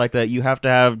along with like that. You have to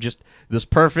have just this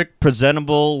perfect,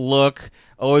 presentable look.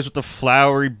 Always with the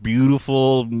flowery,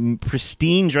 beautiful,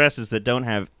 pristine dresses that don't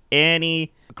have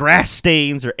any grass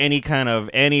stains or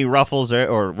any ruffles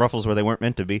or ruffles where they weren't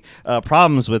meant to be.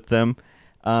 Problems with them.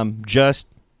 Just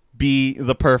be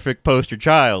the perfect poster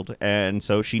child. And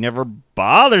so she never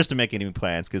bothers to make any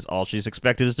plants because all she's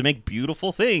expected is to make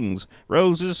beautiful things.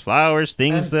 Roses, flowers,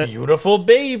 things And that... beautiful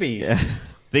babies. Yeah,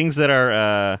 things that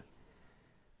are...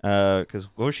 Because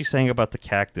what was she saying about the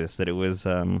cactus? That it was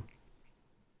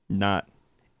not...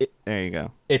 there you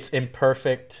go. It's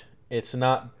imperfect. It's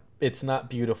not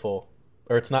beautiful,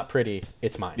 or it's not pretty.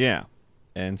 It's mine. Yeah.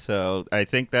 And so I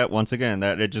think that once again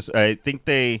I think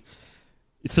they,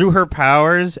 through her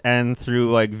powers and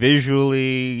through like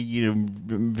visually,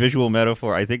 visual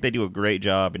metaphor, I think they do a great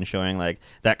job in showing like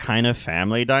that kind of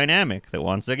family dynamic that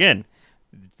once again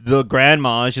the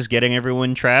grandma is just getting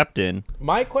everyone trapped in.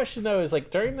 My question though is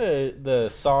like during the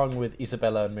song with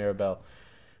Isabella and Mirabel.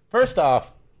 First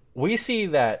off, we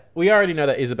already know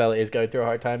that Isabella is going through a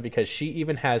hard time because she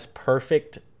even has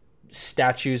perfect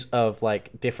statues of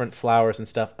like different flowers and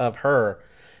stuff of her,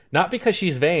 not because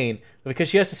she's vain, but because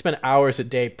she has to spend hours a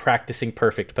day practicing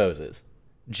perfect poses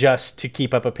just to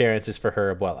keep up appearances for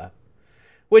her abuela,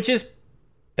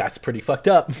 that's pretty fucked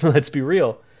up. Let's be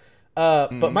real.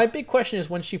 But my big question is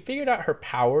when she figured out her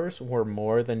powers were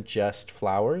more than just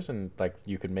flowers and like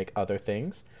you could make other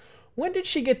things, when did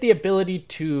she get the ability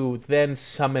to then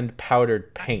summon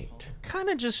powdered paint? Kind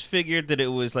of just figured that it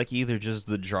was like either just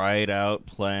the dried out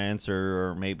plants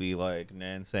or maybe like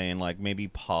Nan saying like maybe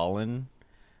pollen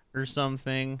or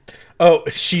something. Oh,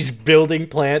 she's building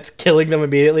plants, killing them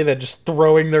immediately, then just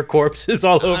throwing their corpses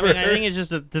all over her. I think it's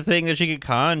just the thing that she could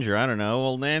conjure. I don't know.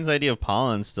 Well, Nan's idea of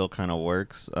pollen still kind of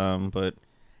works. But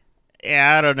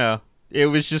yeah, I don't know. It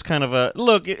was just kind of a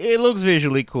look. It looks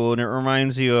visually cool, and it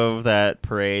reminds you of that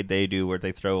parade they do where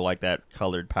they throw like that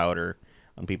colored powder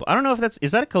on people. I don't know if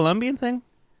is that a Colombian thing.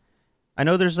 I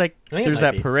know there's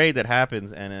that parade that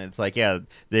happens, and it's like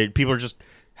people are just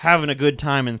having a good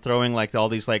time and throwing like all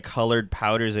these like colored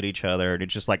powders at each other, and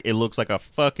it's just like it looks like a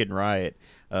fucking riot.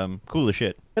 Cool as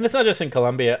shit. And it's not just in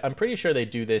Colombia. I'm pretty sure they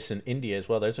do this in India as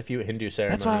well. There's a few Hindu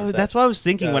ceremonies. That's what I was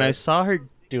thinking when I saw her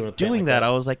doing that. Like I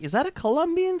was like, is that a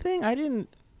Colombian thing? I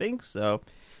didn't think so.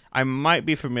 I might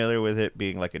be familiar with it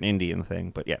being like an Indian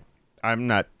thing, but yeah, I'm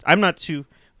not too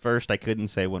versed. I couldn't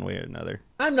say one way or another.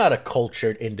 I'm not a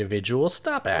cultured individual.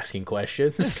 Stop asking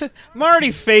questions. I'm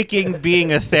already faking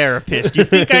being a therapist. You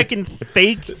think I can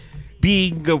fake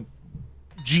being a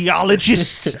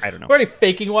geologist? I don't know. We're already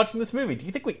faking watching this movie. Do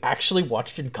you think we actually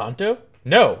watched Encanto?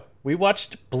 No, we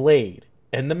watched Blade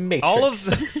and The Matrix.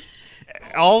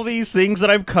 All these things that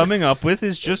I'm coming up with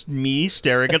is just me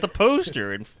staring at the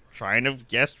poster and trying to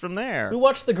guess from there. We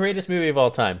watched the greatest movie of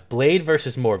all time, Blade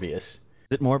versus Morbius.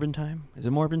 Is it Morbin time? Is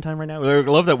it Morbin time right now? I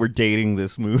love that we're dating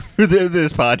this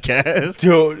this podcast.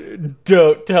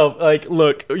 Don't tell. Like,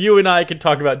 look, you and I can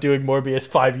talk about doing Morbius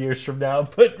 5 years from now,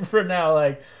 but for now,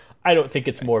 like, I don't think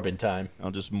it's Morbin time.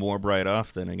 I'll just morb right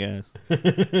off then, I guess.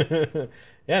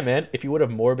 Yeah, man. If you would have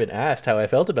Morbin asked how I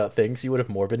felt about things, you would have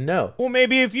Morbin no. Well,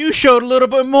 maybe if you showed a little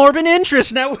bit Morbin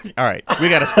interest now. All right, we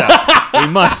gotta stop. We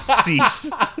must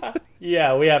cease.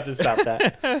 Yeah, we have to stop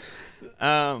that.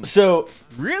 So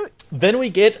really, then we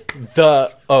get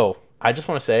the. Oh, I just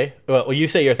want to say. Well, you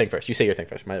say your thing first.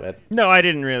 My bad. No, I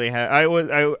didn't really have.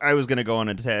 I was gonna go on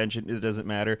a tangent. It doesn't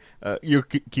matter. You're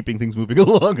keeping things moving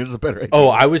along is a better idea. Oh,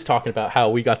 I was talking about how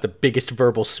we got the biggest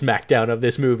verbal smackdown of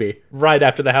this movie right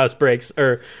after the house breaks,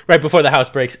 or right before the house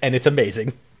breaks, and it's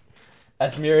amazing.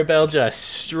 As Mirabel just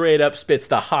straight up spits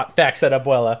the hot facts at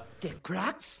Abuela. The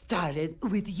crack started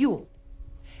with you.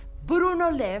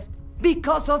 Bruno left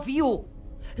because of you.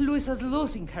 Luisa's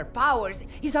losing her powers.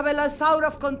 Isabella's out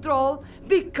of control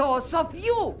because of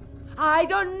you. I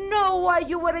don't know why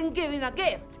you weren't given a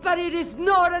gift, but it is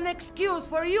not an excuse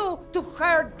for you to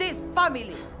hurt this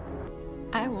family.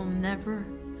 I will never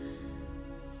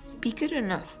be good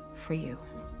enough for you.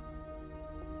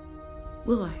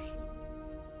 Will I?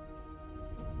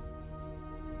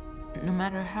 No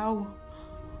matter how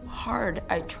hard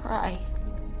I try.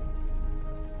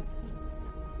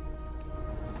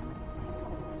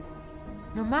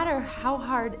 No matter how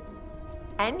hard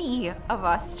any of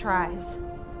us tries,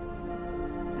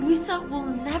 Luisa will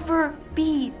never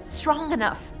be strong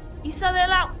enough.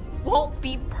 Isabela won't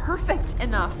be perfect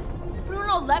enough.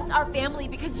 Bruno left our family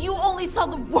because you only saw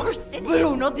the worst in him.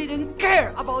 Bruno didn't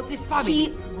care about this family. He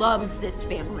loves this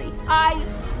family. I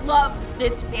love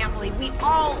this family. We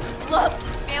all love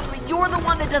this family. You're the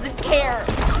one that doesn't care.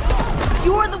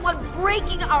 You're the one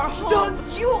breaking our home.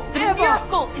 Don't you The ever...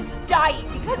 miracle is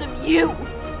dying because of you.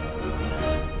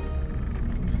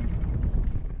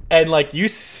 And, like, you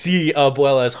see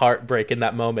Abuela's heart break in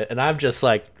that moment. And I'm just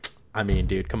like, I mean,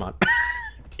 dude, come on.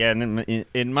 Yeah, and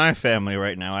in my family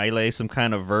right now, I lay some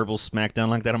kind of verbal smackdown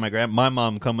like that on my grandma. My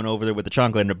mom coming over there with the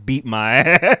chocolate to beat my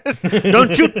ass.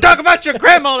 Don't you talk about your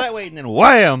grandma that way. And then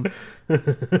wham!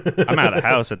 I'm out of the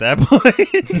house at that point.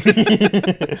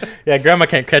 Yeah, grandma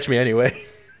can't catch me anyway.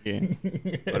 Yeah.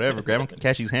 Whatever, grandma can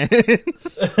catch his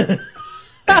hands.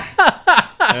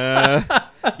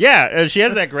 Yeah, she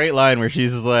has that great line where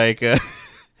she's just like...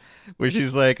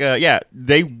 yeah,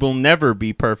 they will never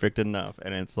be perfect enough.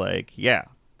 And it's like, yeah,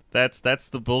 that's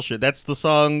the bullshit. That's the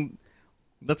song.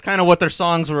 That's kind of what their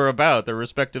songs were about, their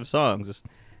respective songs. Just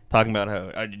talking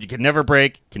about how you can never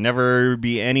break, can never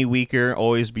be any weaker,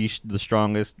 always be the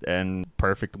strongest and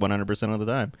perfect 100% of the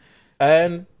time.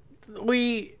 And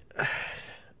we,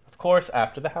 of course,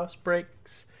 after the house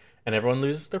breaks and everyone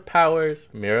loses their powers,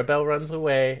 Mirabel runs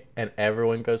away and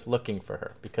everyone goes looking for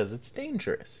her because it's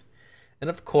dangerous. And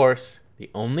of course, the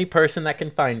only person that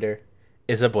can find her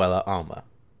is Abuela Alma,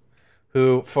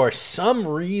 who for some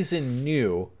reason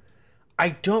knew,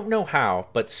 I don't know how,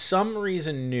 but some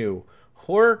reason knew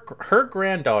her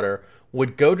granddaughter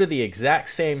would go to the exact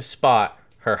same spot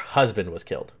her husband was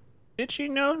killed. Did she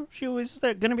know she was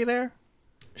going to be there?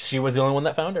 She was the only one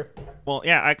that found her. Well,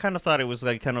 yeah, I kind of thought it was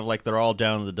like kind of like they're all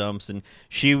down in the dumps, and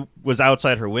she was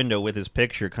outside her window with his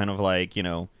picture, kind of like, you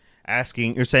know,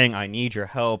 asking or saying, I need your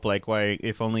help, like, why,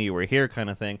 if only you were here, kind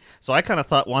of thing. So I kind of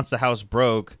thought once the house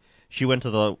broke, she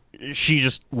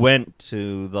just went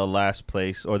to the last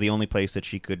place, or the only place that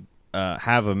she could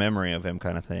have a memory of him,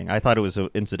 kind of thing. I thought it was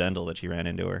incidental that she ran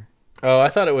into her. Oh, I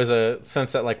thought it was a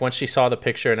sense that, like, once she saw the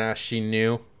picture and asked, she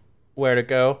knew where to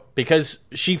go, because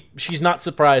she's not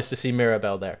surprised to see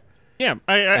Mirabel there. Yeah,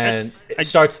 it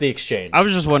starts the exchange. I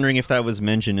was just wondering if that was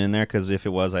mentioned in there, because if it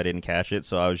was, I didn't catch it.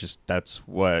 So that's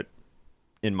what,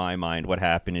 in my mind, what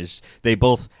happened is they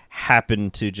both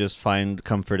happened to just find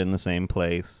comfort in the same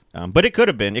place. But it could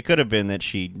have been that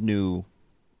she knew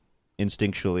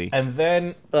instinctually. And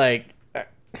then, like,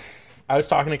 I was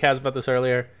talking to Kaz about this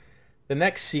earlier. The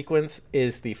next sequence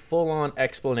is the full-on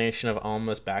explanation of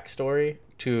Alma's backstory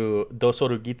to Dos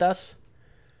Oruguitas.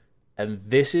 And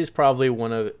this is probably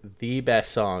one of the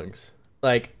best songs.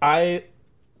 Like,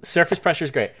 Surface Pressure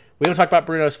is great. We don't talk about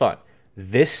Bruno's Fun.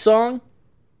 This song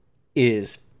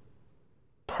is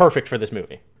perfect for this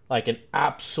movie. Like, an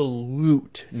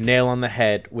absolute nail on the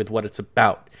head with what it's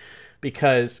about.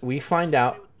 Because we find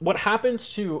out what happens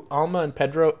to Alma and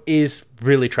Pedro is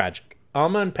really tragic.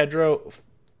 Alma and Pedro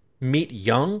meet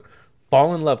young,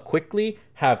 fall in love quickly,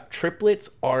 have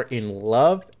triplets, are in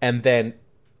love, and then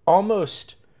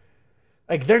almost...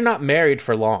 like, they're not married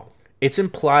for long. It's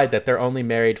implied that they're only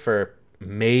married for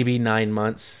maybe 9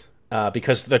 months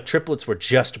because the triplets were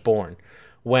just born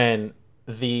when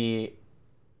the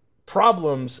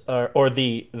problems or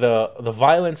the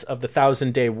violence of the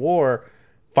 1,000-Day War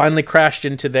finally crashed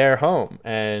into their home.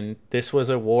 And this was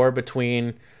a war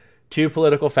between two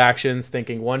political factions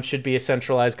thinking one should be a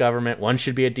centralized government, one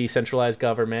should be a decentralized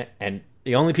government, and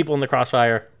the only people in the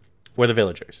crossfire were the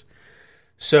villagers.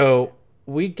 So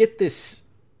we get this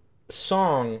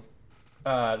song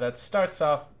that starts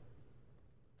off...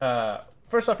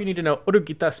 first off, you need to know,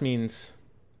 Oruguitas means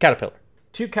caterpillar.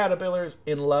 Two caterpillars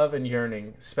in love and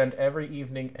yearning spend every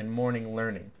evening and morning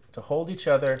learning to hold each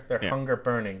other, their hunger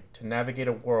burning, to navigate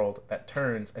a world that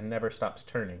turns and never stops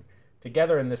turning.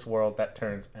 Together in this world that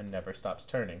turns and never stops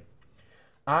turning.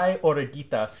 Ay,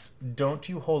 Oruguitas, don't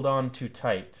you hold on too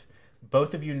tight.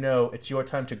 Both of you know it's your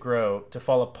time to grow, to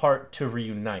fall apart, to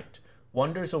reunite.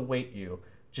 Wonders await you,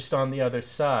 just on the other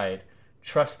side.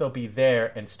 Trust they'll be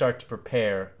there and start to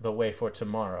prepare the way for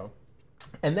tomorrow.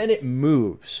 And then it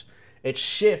moves. It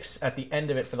shifts at the end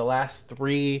of it for the last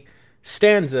 3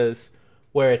 stanzas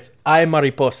where it's Ay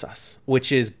mariposas,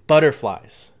 which is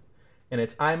butterflies. And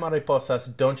it's Ay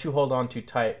mariposas, don't you hold on too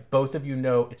tight. Both of you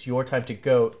know it's your time to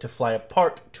go, to fly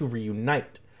apart, to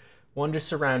reunite. Wonders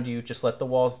surround you, just let the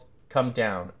walls come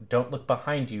down. Don't look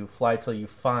behind you, fly till you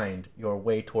find your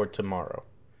way toward tomorrow.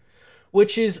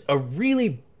 Which is a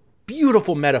really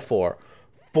beautiful metaphor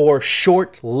for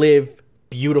short-lived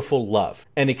beautiful love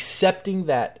and accepting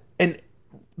that. And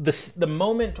the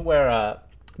moment where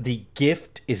the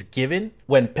gift is given,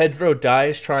 when Pedro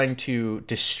dies trying to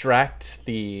distract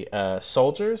the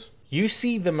soldiers, you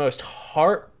see the most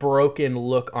heartbroken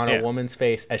look on a woman's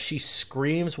face as she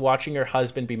screams watching her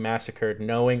husband be massacred,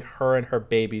 knowing her and her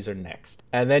babies are next.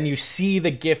 And then you see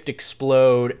the gift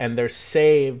explode and they're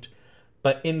saved,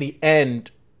 but in the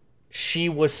end, she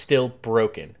was still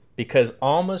broken. Because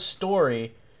Alma's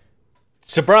story,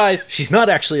 surprise, she's not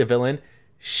actually a villain.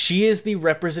 She is the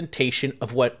representation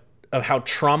of how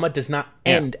trauma does not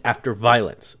end after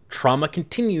violence. Trauma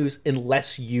continues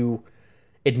unless you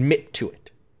admit to it.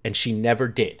 And she never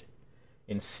did.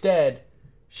 Instead,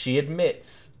 she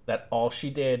admits that all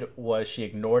she did was she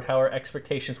ignored how her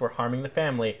expectations were harming the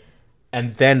family,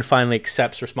 and then finally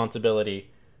accepts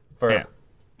responsibility for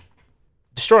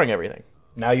destroying everything.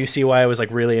 Now you see why I was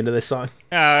like really into this song.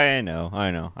 I know.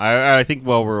 I think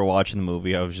while we were watching the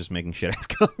movie, I was just making shit ass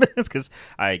comments because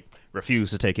I refuse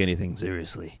to take anything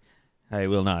seriously. I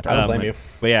will not. I don't blame you.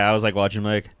 But yeah, I was like watching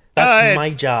like that's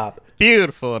my job.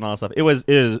 Beautiful and all stuff. It was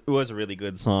a really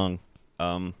good song.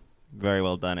 Very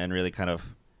well done and really kind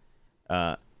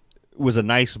of was a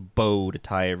nice bow to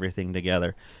tie everything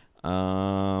together.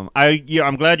 I'm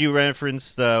glad you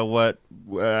referenced what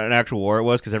an actual war it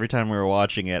was, because every time we were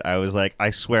watching it, I was like,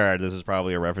 I swear this is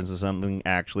probably a reference to something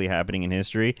actually happening in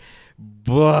history,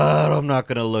 but I'm not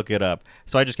gonna look it up.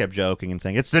 So I just kept joking and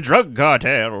saying it's the drug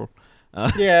cartel.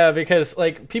 Yeah, because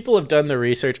like people have done the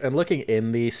research, and looking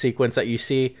in the sequence that you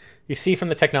see from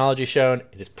the technology shown,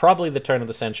 it is probably the turn of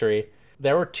the century.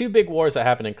 There were two big wars that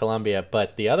happened in Colombia,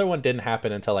 but the other one didn't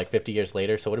happen until like 50 years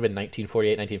later, so it would have been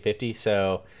 1948, 1950.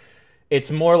 So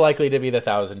it's more likely to be the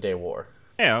 1,000-Day War.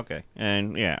 Yeah, okay.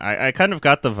 And yeah, I kind of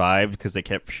got the vibe because they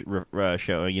kept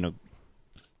showing,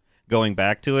 going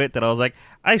back to it, that I was like,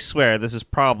 I swear this is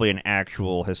probably an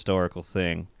actual historical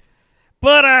thing.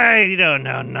 But I don't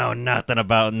know nothing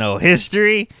about no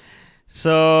history.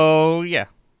 So, yeah.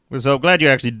 So glad you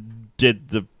actually did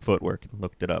the footwork and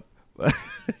looked it up.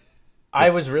 I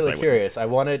was really curious. I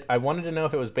wanted to know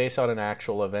if it was based on an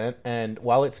actual event, and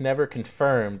while it's never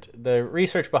confirmed, the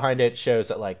research behind it shows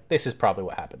that like this is probably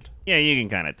what happened. Yeah, you can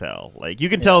kind of tell. Like you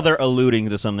can tell they're alluding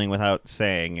to something without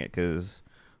saying it because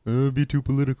it'd be too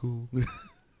political.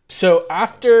 So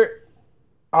after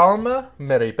Alma,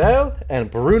 Mirabel,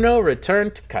 and Bruno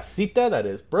return to Casita that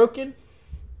is broken,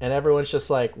 and everyone's just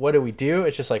like, what do we do?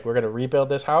 It's just like, we're going to rebuild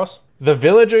this house. The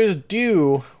villagers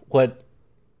do what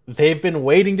they've been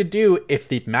waiting to do if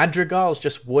the Madrigals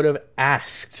just would have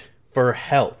asked for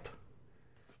help.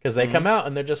 Because they come out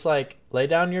and they're just like, lay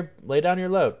down your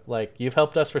load. Like, you've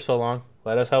helped us for so long,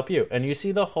 let us help you. And you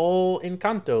see the whole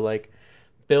Encanto, like,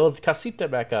 build Casita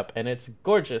back up, and it's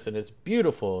gorgeous and it's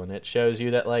beautiful, and it shows you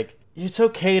that like it's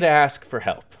okay to ask for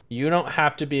help. You don't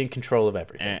have to be in control of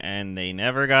everything. And they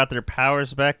never got their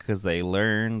powers back because they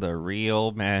learned the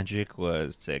real magic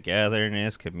was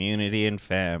togetherness, community, and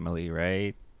family,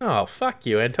 right? Oh, fuck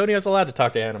you. Antonio's allowed to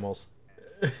talk to animals.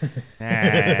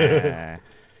 I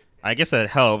guess that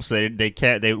helps.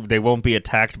 They won't be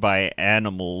attacked by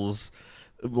animals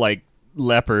like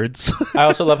leopards. I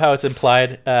also love how it's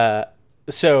implied.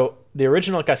 So the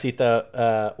original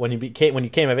Casita, when you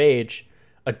came of age,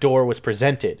 a door was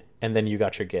presented, and then you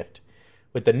got your gift.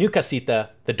 With the new Casita,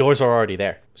 the doors are already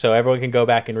there, so everyone can go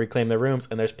back and reclaim their rooms.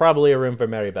 And there's probably a room for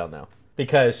Mirabel now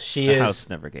because the house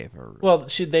never gave her a room. Well,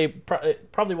 they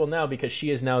probably will now because she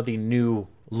is now the new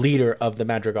leader of the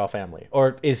Madrigal family,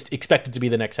 or is expected to be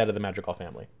the next head of the Madrigal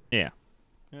family. Yeah.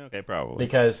 Okay, probably.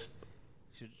 Because,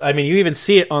 I mean, you even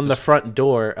see it on the front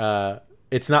door.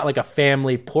 It's not like a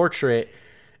family portrait.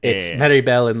 It's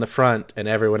Mirabel in the front and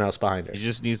everyone else behind her. She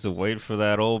just needs to wait for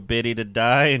that old biddy to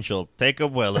die and she'll take a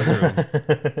Weller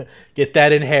room. Get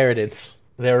that inheritance.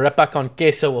 The repa con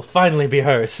queso will finally be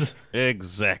hers.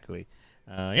 Exactly.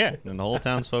 And the whole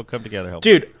townsfolk come together.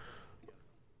 Dude,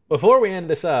 before we end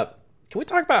this up, can we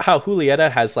talk about how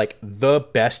Julieta has like the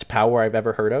best power I've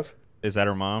ever heard of? Is that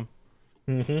her mom?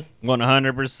 Mm-hmm.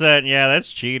 100%. Yeah,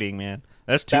 that's cheating, man.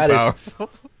 That's too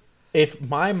powerful. If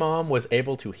my mom was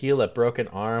able to heal a broken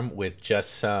arm with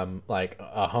just some, like,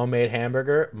 a homemade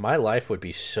hamburger, my life would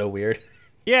be so weird.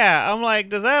 Yeah, I'm like,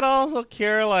 does that also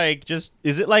cure, like, is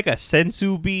it like a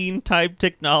sensu bean type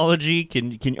technology?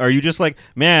 Are you just like,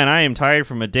 man, I am tired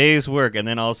from a day's work, and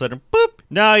then all of a sudden, boop,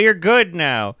 no, you're good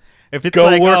now. If it's go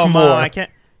like, work oh, more. Mom,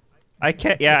 I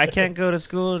can't go to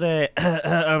school today.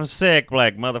 I'm sick.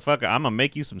 Like, motherfucker, I'm gonna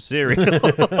make you some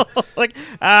cereal. Like,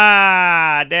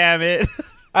 damn it.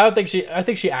 I think she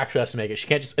actually has to make it. She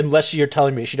can't just, unless you're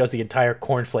telling me she does the entire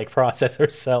cornflake process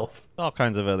herself. All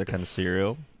kinds of other kind of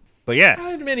cereal. But yes.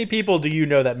 How many people do you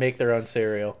know that make their own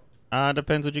cereal?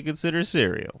 Depends what you consider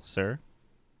cereal, sir.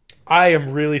 I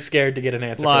am really scared to get an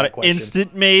answer A lot for that of question.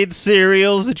 instant-made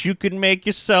cereals that you can make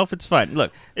yourself. It's fine.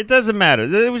 Look, it doesn't matter.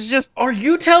 It was just... Are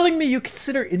you telling me you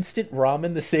consider instant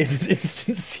ramen the same as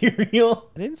instant cereal?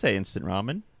 I didn't say instant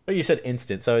ramen. Oh, you said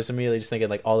instant, so I was immediately just thinking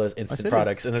like all those instant said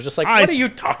products, and I was just like, I what are s- you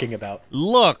talking about?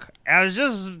 Look, I was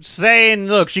just saying,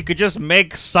 look, she could just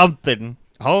make something.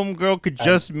 Homegirl could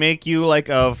just make you like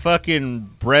a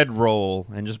fucking bread roll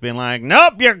and just be like,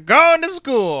 nope, you're going to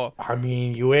school. I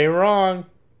mean, you ain't wrong.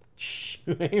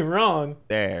 You ain't wrong.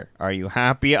 There. Are you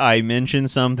happy I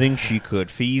mentioned something she could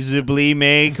feasibly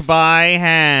make by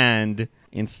hand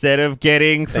instead of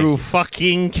getting through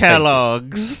fucking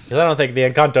Kellogg's? Because I don't think the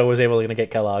Encanto was able to get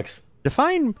Kellogg's.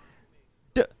 Define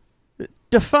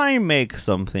make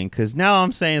something, because now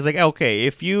I'm saying it's like, okay,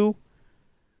 if you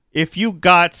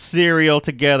got cereal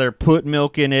together, put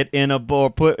milk in it in a bowl,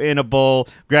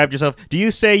 grabbed yourself, do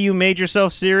you say you made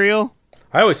yourself cereal?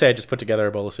 I always say I just put together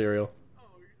a bowl of cereal.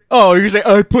 Oh, you're saying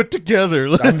I put together.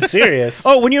 I'm serious.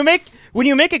 Oh, when you make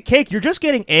a cake, you're just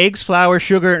getting eggs, flour,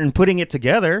 sugar, and putting it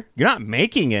together. You're not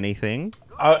making anything.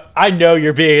 I know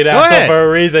you're being an asshole ahead. for a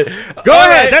reason. Go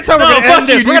ahead. That's how we're gonna end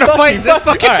this. You, We're gonna fuck fight you, this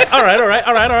fuck fucking. you. All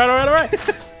right.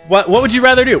 What would you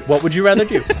rather do? What would you rather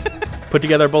do? Put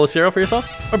together a bowl of cereal for yourself,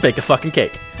 or bake a fucking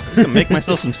cake? I'm just gonna make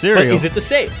myself some But cereal. is it the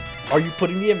same? Are you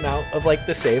putting the amount of like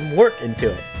the same work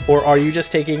into it, or are you just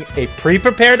taking a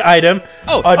pre-prepared item,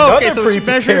 okay, so it's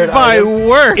measured by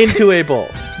work into a bowl?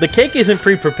 The cake isn't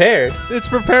pre-prepared. It's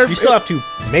prepared. You still have to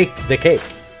make the cake.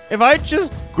 If I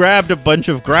just grabbed a bunch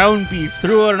of ground beef,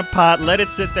 threw it in a pot, let it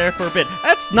sit there for a bit,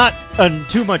 that's not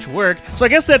too much work. So I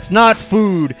guess that's not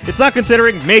food. It's not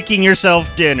considering making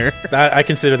yourself dinner. I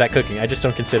consider that cooking. I just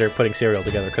don't consider putting cereal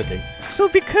together cooking. So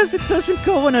because it doesn't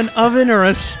go in an oven or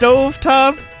a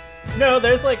stovetop? No,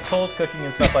 there's like cold cooking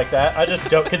and stuff like that. I just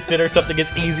don't consider something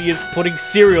as easy as putting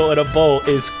cereal in a bowl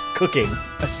is cooking.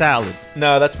 A salad.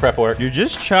 No, that's prep work. You're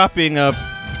just chopping up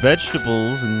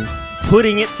vegetables and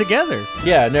putting it together.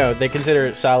 Yeah, no, they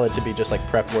consider salad to be just like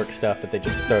prep work stuff that they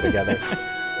just throw together.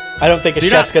 I don't think a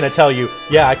chef's going to tell you,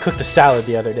 yeah, I cooked a salad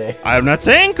the other day. I'm not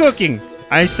saying cooking.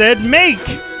 I said make.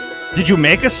 Did you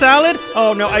make a salad?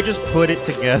 Oh, no, I just put it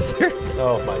together.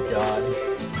 Oh, my God.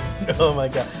 Oh, my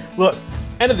God. Look,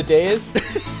 end of the day is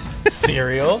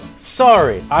cereal.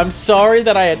 Sorry. I'm sorry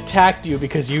that I attacked you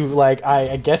because you, like,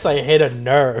 I guess I hit a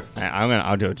nerve.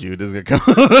 I'll do it to you. This is going to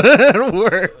come. It'll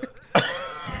work.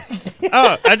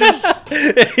 Oh, I'm just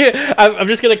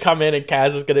going to come in and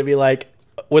Kaz is going to be like,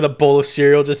 with a bowl of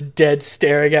cereal just dead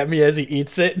staring at me as he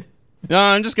eats it. No,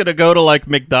 I'm just going to go to, like,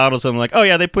 McDonald's. I'm like, oh,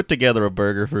 yeah, they put together a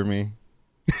burger for me.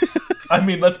 I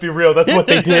mean, let's be real. That's what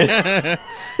they did.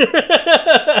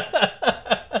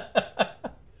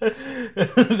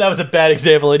 That was a bad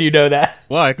example, and you know that.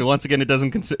 Why? Because once again, it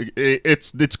doesn't consider...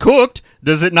 It's cooked.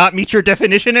 Does it not meet your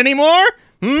definition anymore?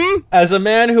 As a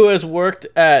man who has worked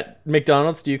at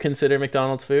McDonald's, do you consider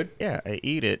McDonald's food? Yeah, I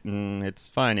eat it, and it's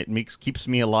fine. It keeps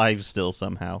me alive still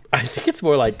somehow. I think it's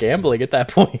more like gambling at that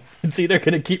point. It's either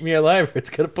going to keep me alive or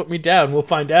it's going to put me down. We'll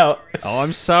find out. Oh,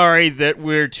 I'm sorry that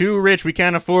we're too rich. We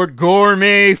can't afford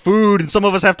gourmet food, and some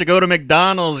of us have to go to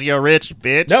McDonald's, you rich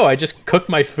bitch. No, I just cook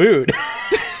my food.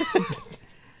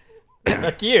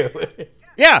 Fuck you.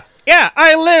 Yeah,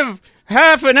 I live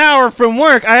half an hour from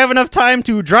work. I have enough time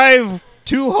to drive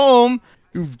to home,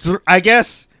 I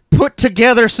guess, put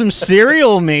together some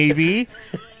cereal maybe,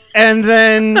 and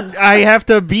then I have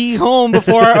to be home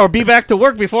or be back to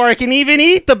work before I can even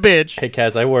eat the bitch. Hey,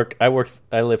 Kaz,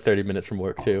 I live 30 minutes from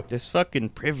work, too. This fucking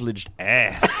privileged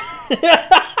ass.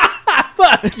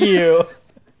 Fuck you.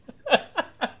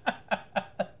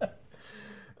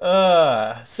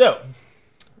 So,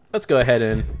 let's go ahead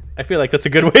and... I feel like that's a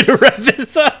good way to wrap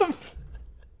this up.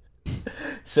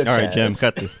 So, All right, Kaz. Jem,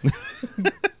 cut this.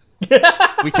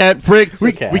 We can't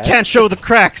we can't show the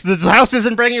cracks. This house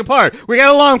isn't breaking apart. We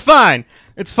got along fine.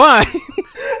 It's fine.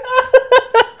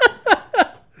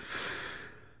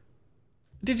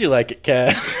 Did you like it,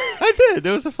 Kaz? I did.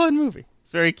 It was a fun movie.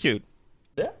 It's very cute.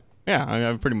 Yeah. Yeah,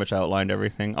 I've pretty much outlined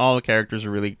everything. All the characters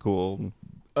are really cool.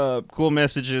 Cool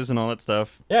messages and all that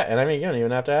stuff. Yeah, and I mean, you don't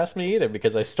even have to ask me either,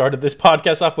 because I started this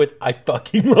podcast off with, I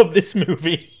fucking love this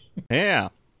movie. Yeah.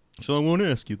 So I won't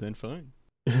ask you then, fine.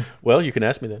 Well, you can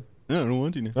ask me then. No, I don't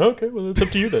want to now. Okay, well, it's up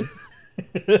to you then.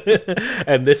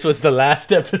 And this was the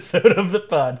last episode of the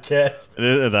podcast.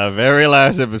 The very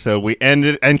last episode, we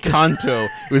ended Encanto.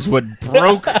 It was what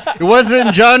broke. It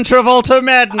wasn't John Travolta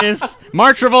madness,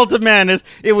 Mark Travolta madness.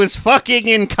 It was fucking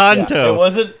Encanto. Yeah, it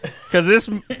wasn't. Because this.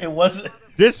 It wasn't.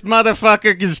 This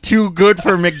motherfucker is too good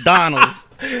for McDonald's.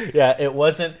 Yeah, it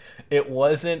wasn't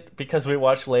because we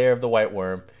watched Lair of the White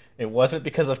Worm. It wasn't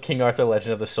because of King Arthur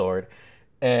Legend of the Sword.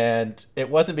 And it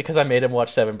wasn't because I made him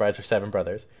watch Seven Brides or Seven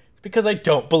Brothers. It's because I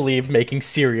don't believe making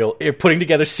cereal, putting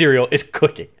together cereal is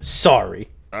cooking. Sorry.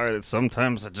 All right,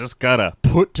 sometimes I just gotta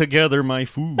put together my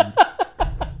food.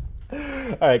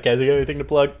 All right, guys, you got anything to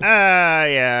plug?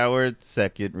 Yeah, we're at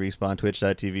second respawn,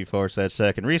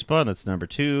 twitch.tv/second respawn. That's number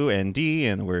 2 and D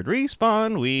and the word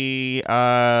respawn. We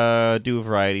do a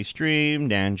variety stream.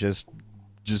 Dan just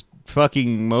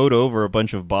fucking mowed over a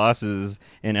bunch of bosses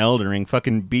in Elden Ring.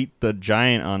 Fucking beat the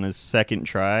giant on his second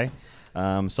try.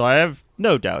 So I have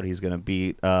no doubt he's gonna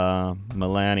beat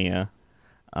Melania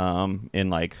in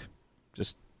like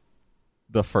just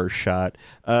the first shot.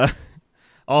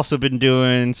 Also been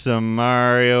doing some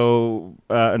Mario,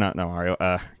 not Mario,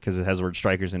 because it has the word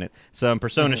strikers in it. Some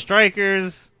Persona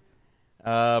Strikers.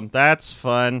 That's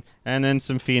fun. And then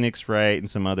some Phoenix Wright and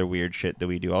some other weird shit that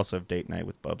we do. Also have date night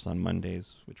with Bubs on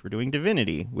Mondays, which we're doing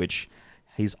Divinity, which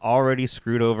he's already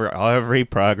screwed over every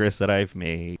progress that I've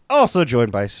made. Also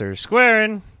joined by Sir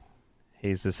Squarin.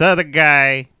 He's this other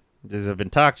guy. As I've been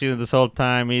talking to this whole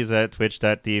time, he's at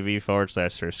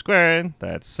twitch.tv/Sir Squarin.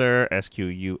 That's Sir,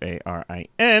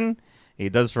 Squarin. He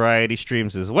does variety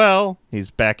streams as well.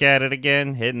 He's back at it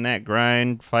again, hitting that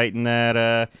grind, fighting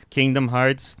that Kingdom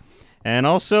Hearts, and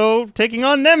also taking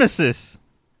on Nemesis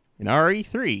in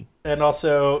RE3. And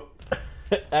also,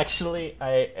 actually,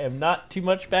 I am not too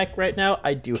much back right now.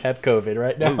 I do have COVID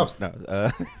right now. Oops,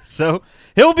 no, so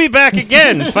he'll be back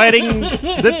again fighting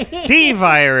the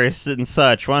T-virus and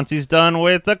such once he's done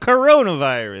with the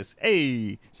coronavirus.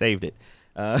 Hey, saved it.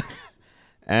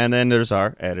 And then there's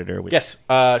our editor. Yes,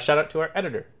 shout out to our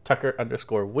editor,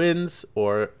 Tucker_wins,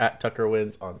 or at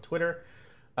TuckerWins on Twitter.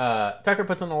 Tucker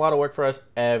puts in a lot of work for us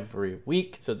every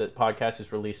week, so the podcast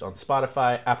is released on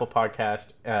Spotify, Apple Podcast,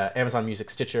 Amazon Music,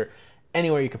 Stitcher,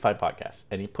 anywhere you can find podcasts.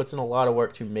 And he puts in a lot of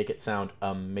work to make it sound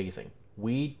amazing.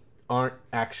 We aren't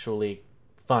actually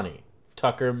funny.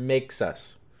 Tucker makes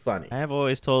us funny. I've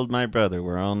always told my brother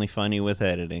we're only funny with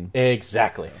editing.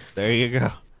 Exactly. There you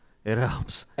go. It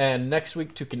helps. And next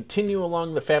week, to continue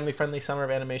along the family-friendly summer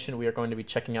of animation, we are going to be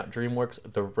checking out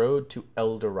DreamWorks' The Road to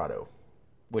El Dorado,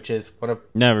 which is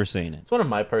never seen it. It's one of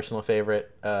my personal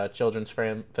favorite children's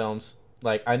films.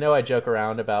 Like, I know I joke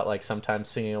around about like sometimes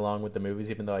singing along with the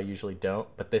movies, even though I usually don't.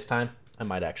 But this time, I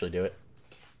might actually do it.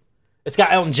 It's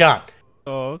got Elton John.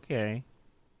 Oh, okay.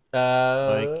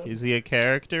 Like, is he a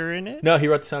character in it? No, he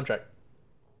wrote the soundtrack.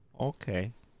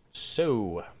 Okay.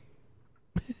 So,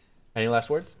 any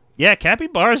last words? Yeah,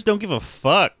 capybaras don't give a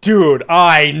fuck. Dude,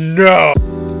 I know.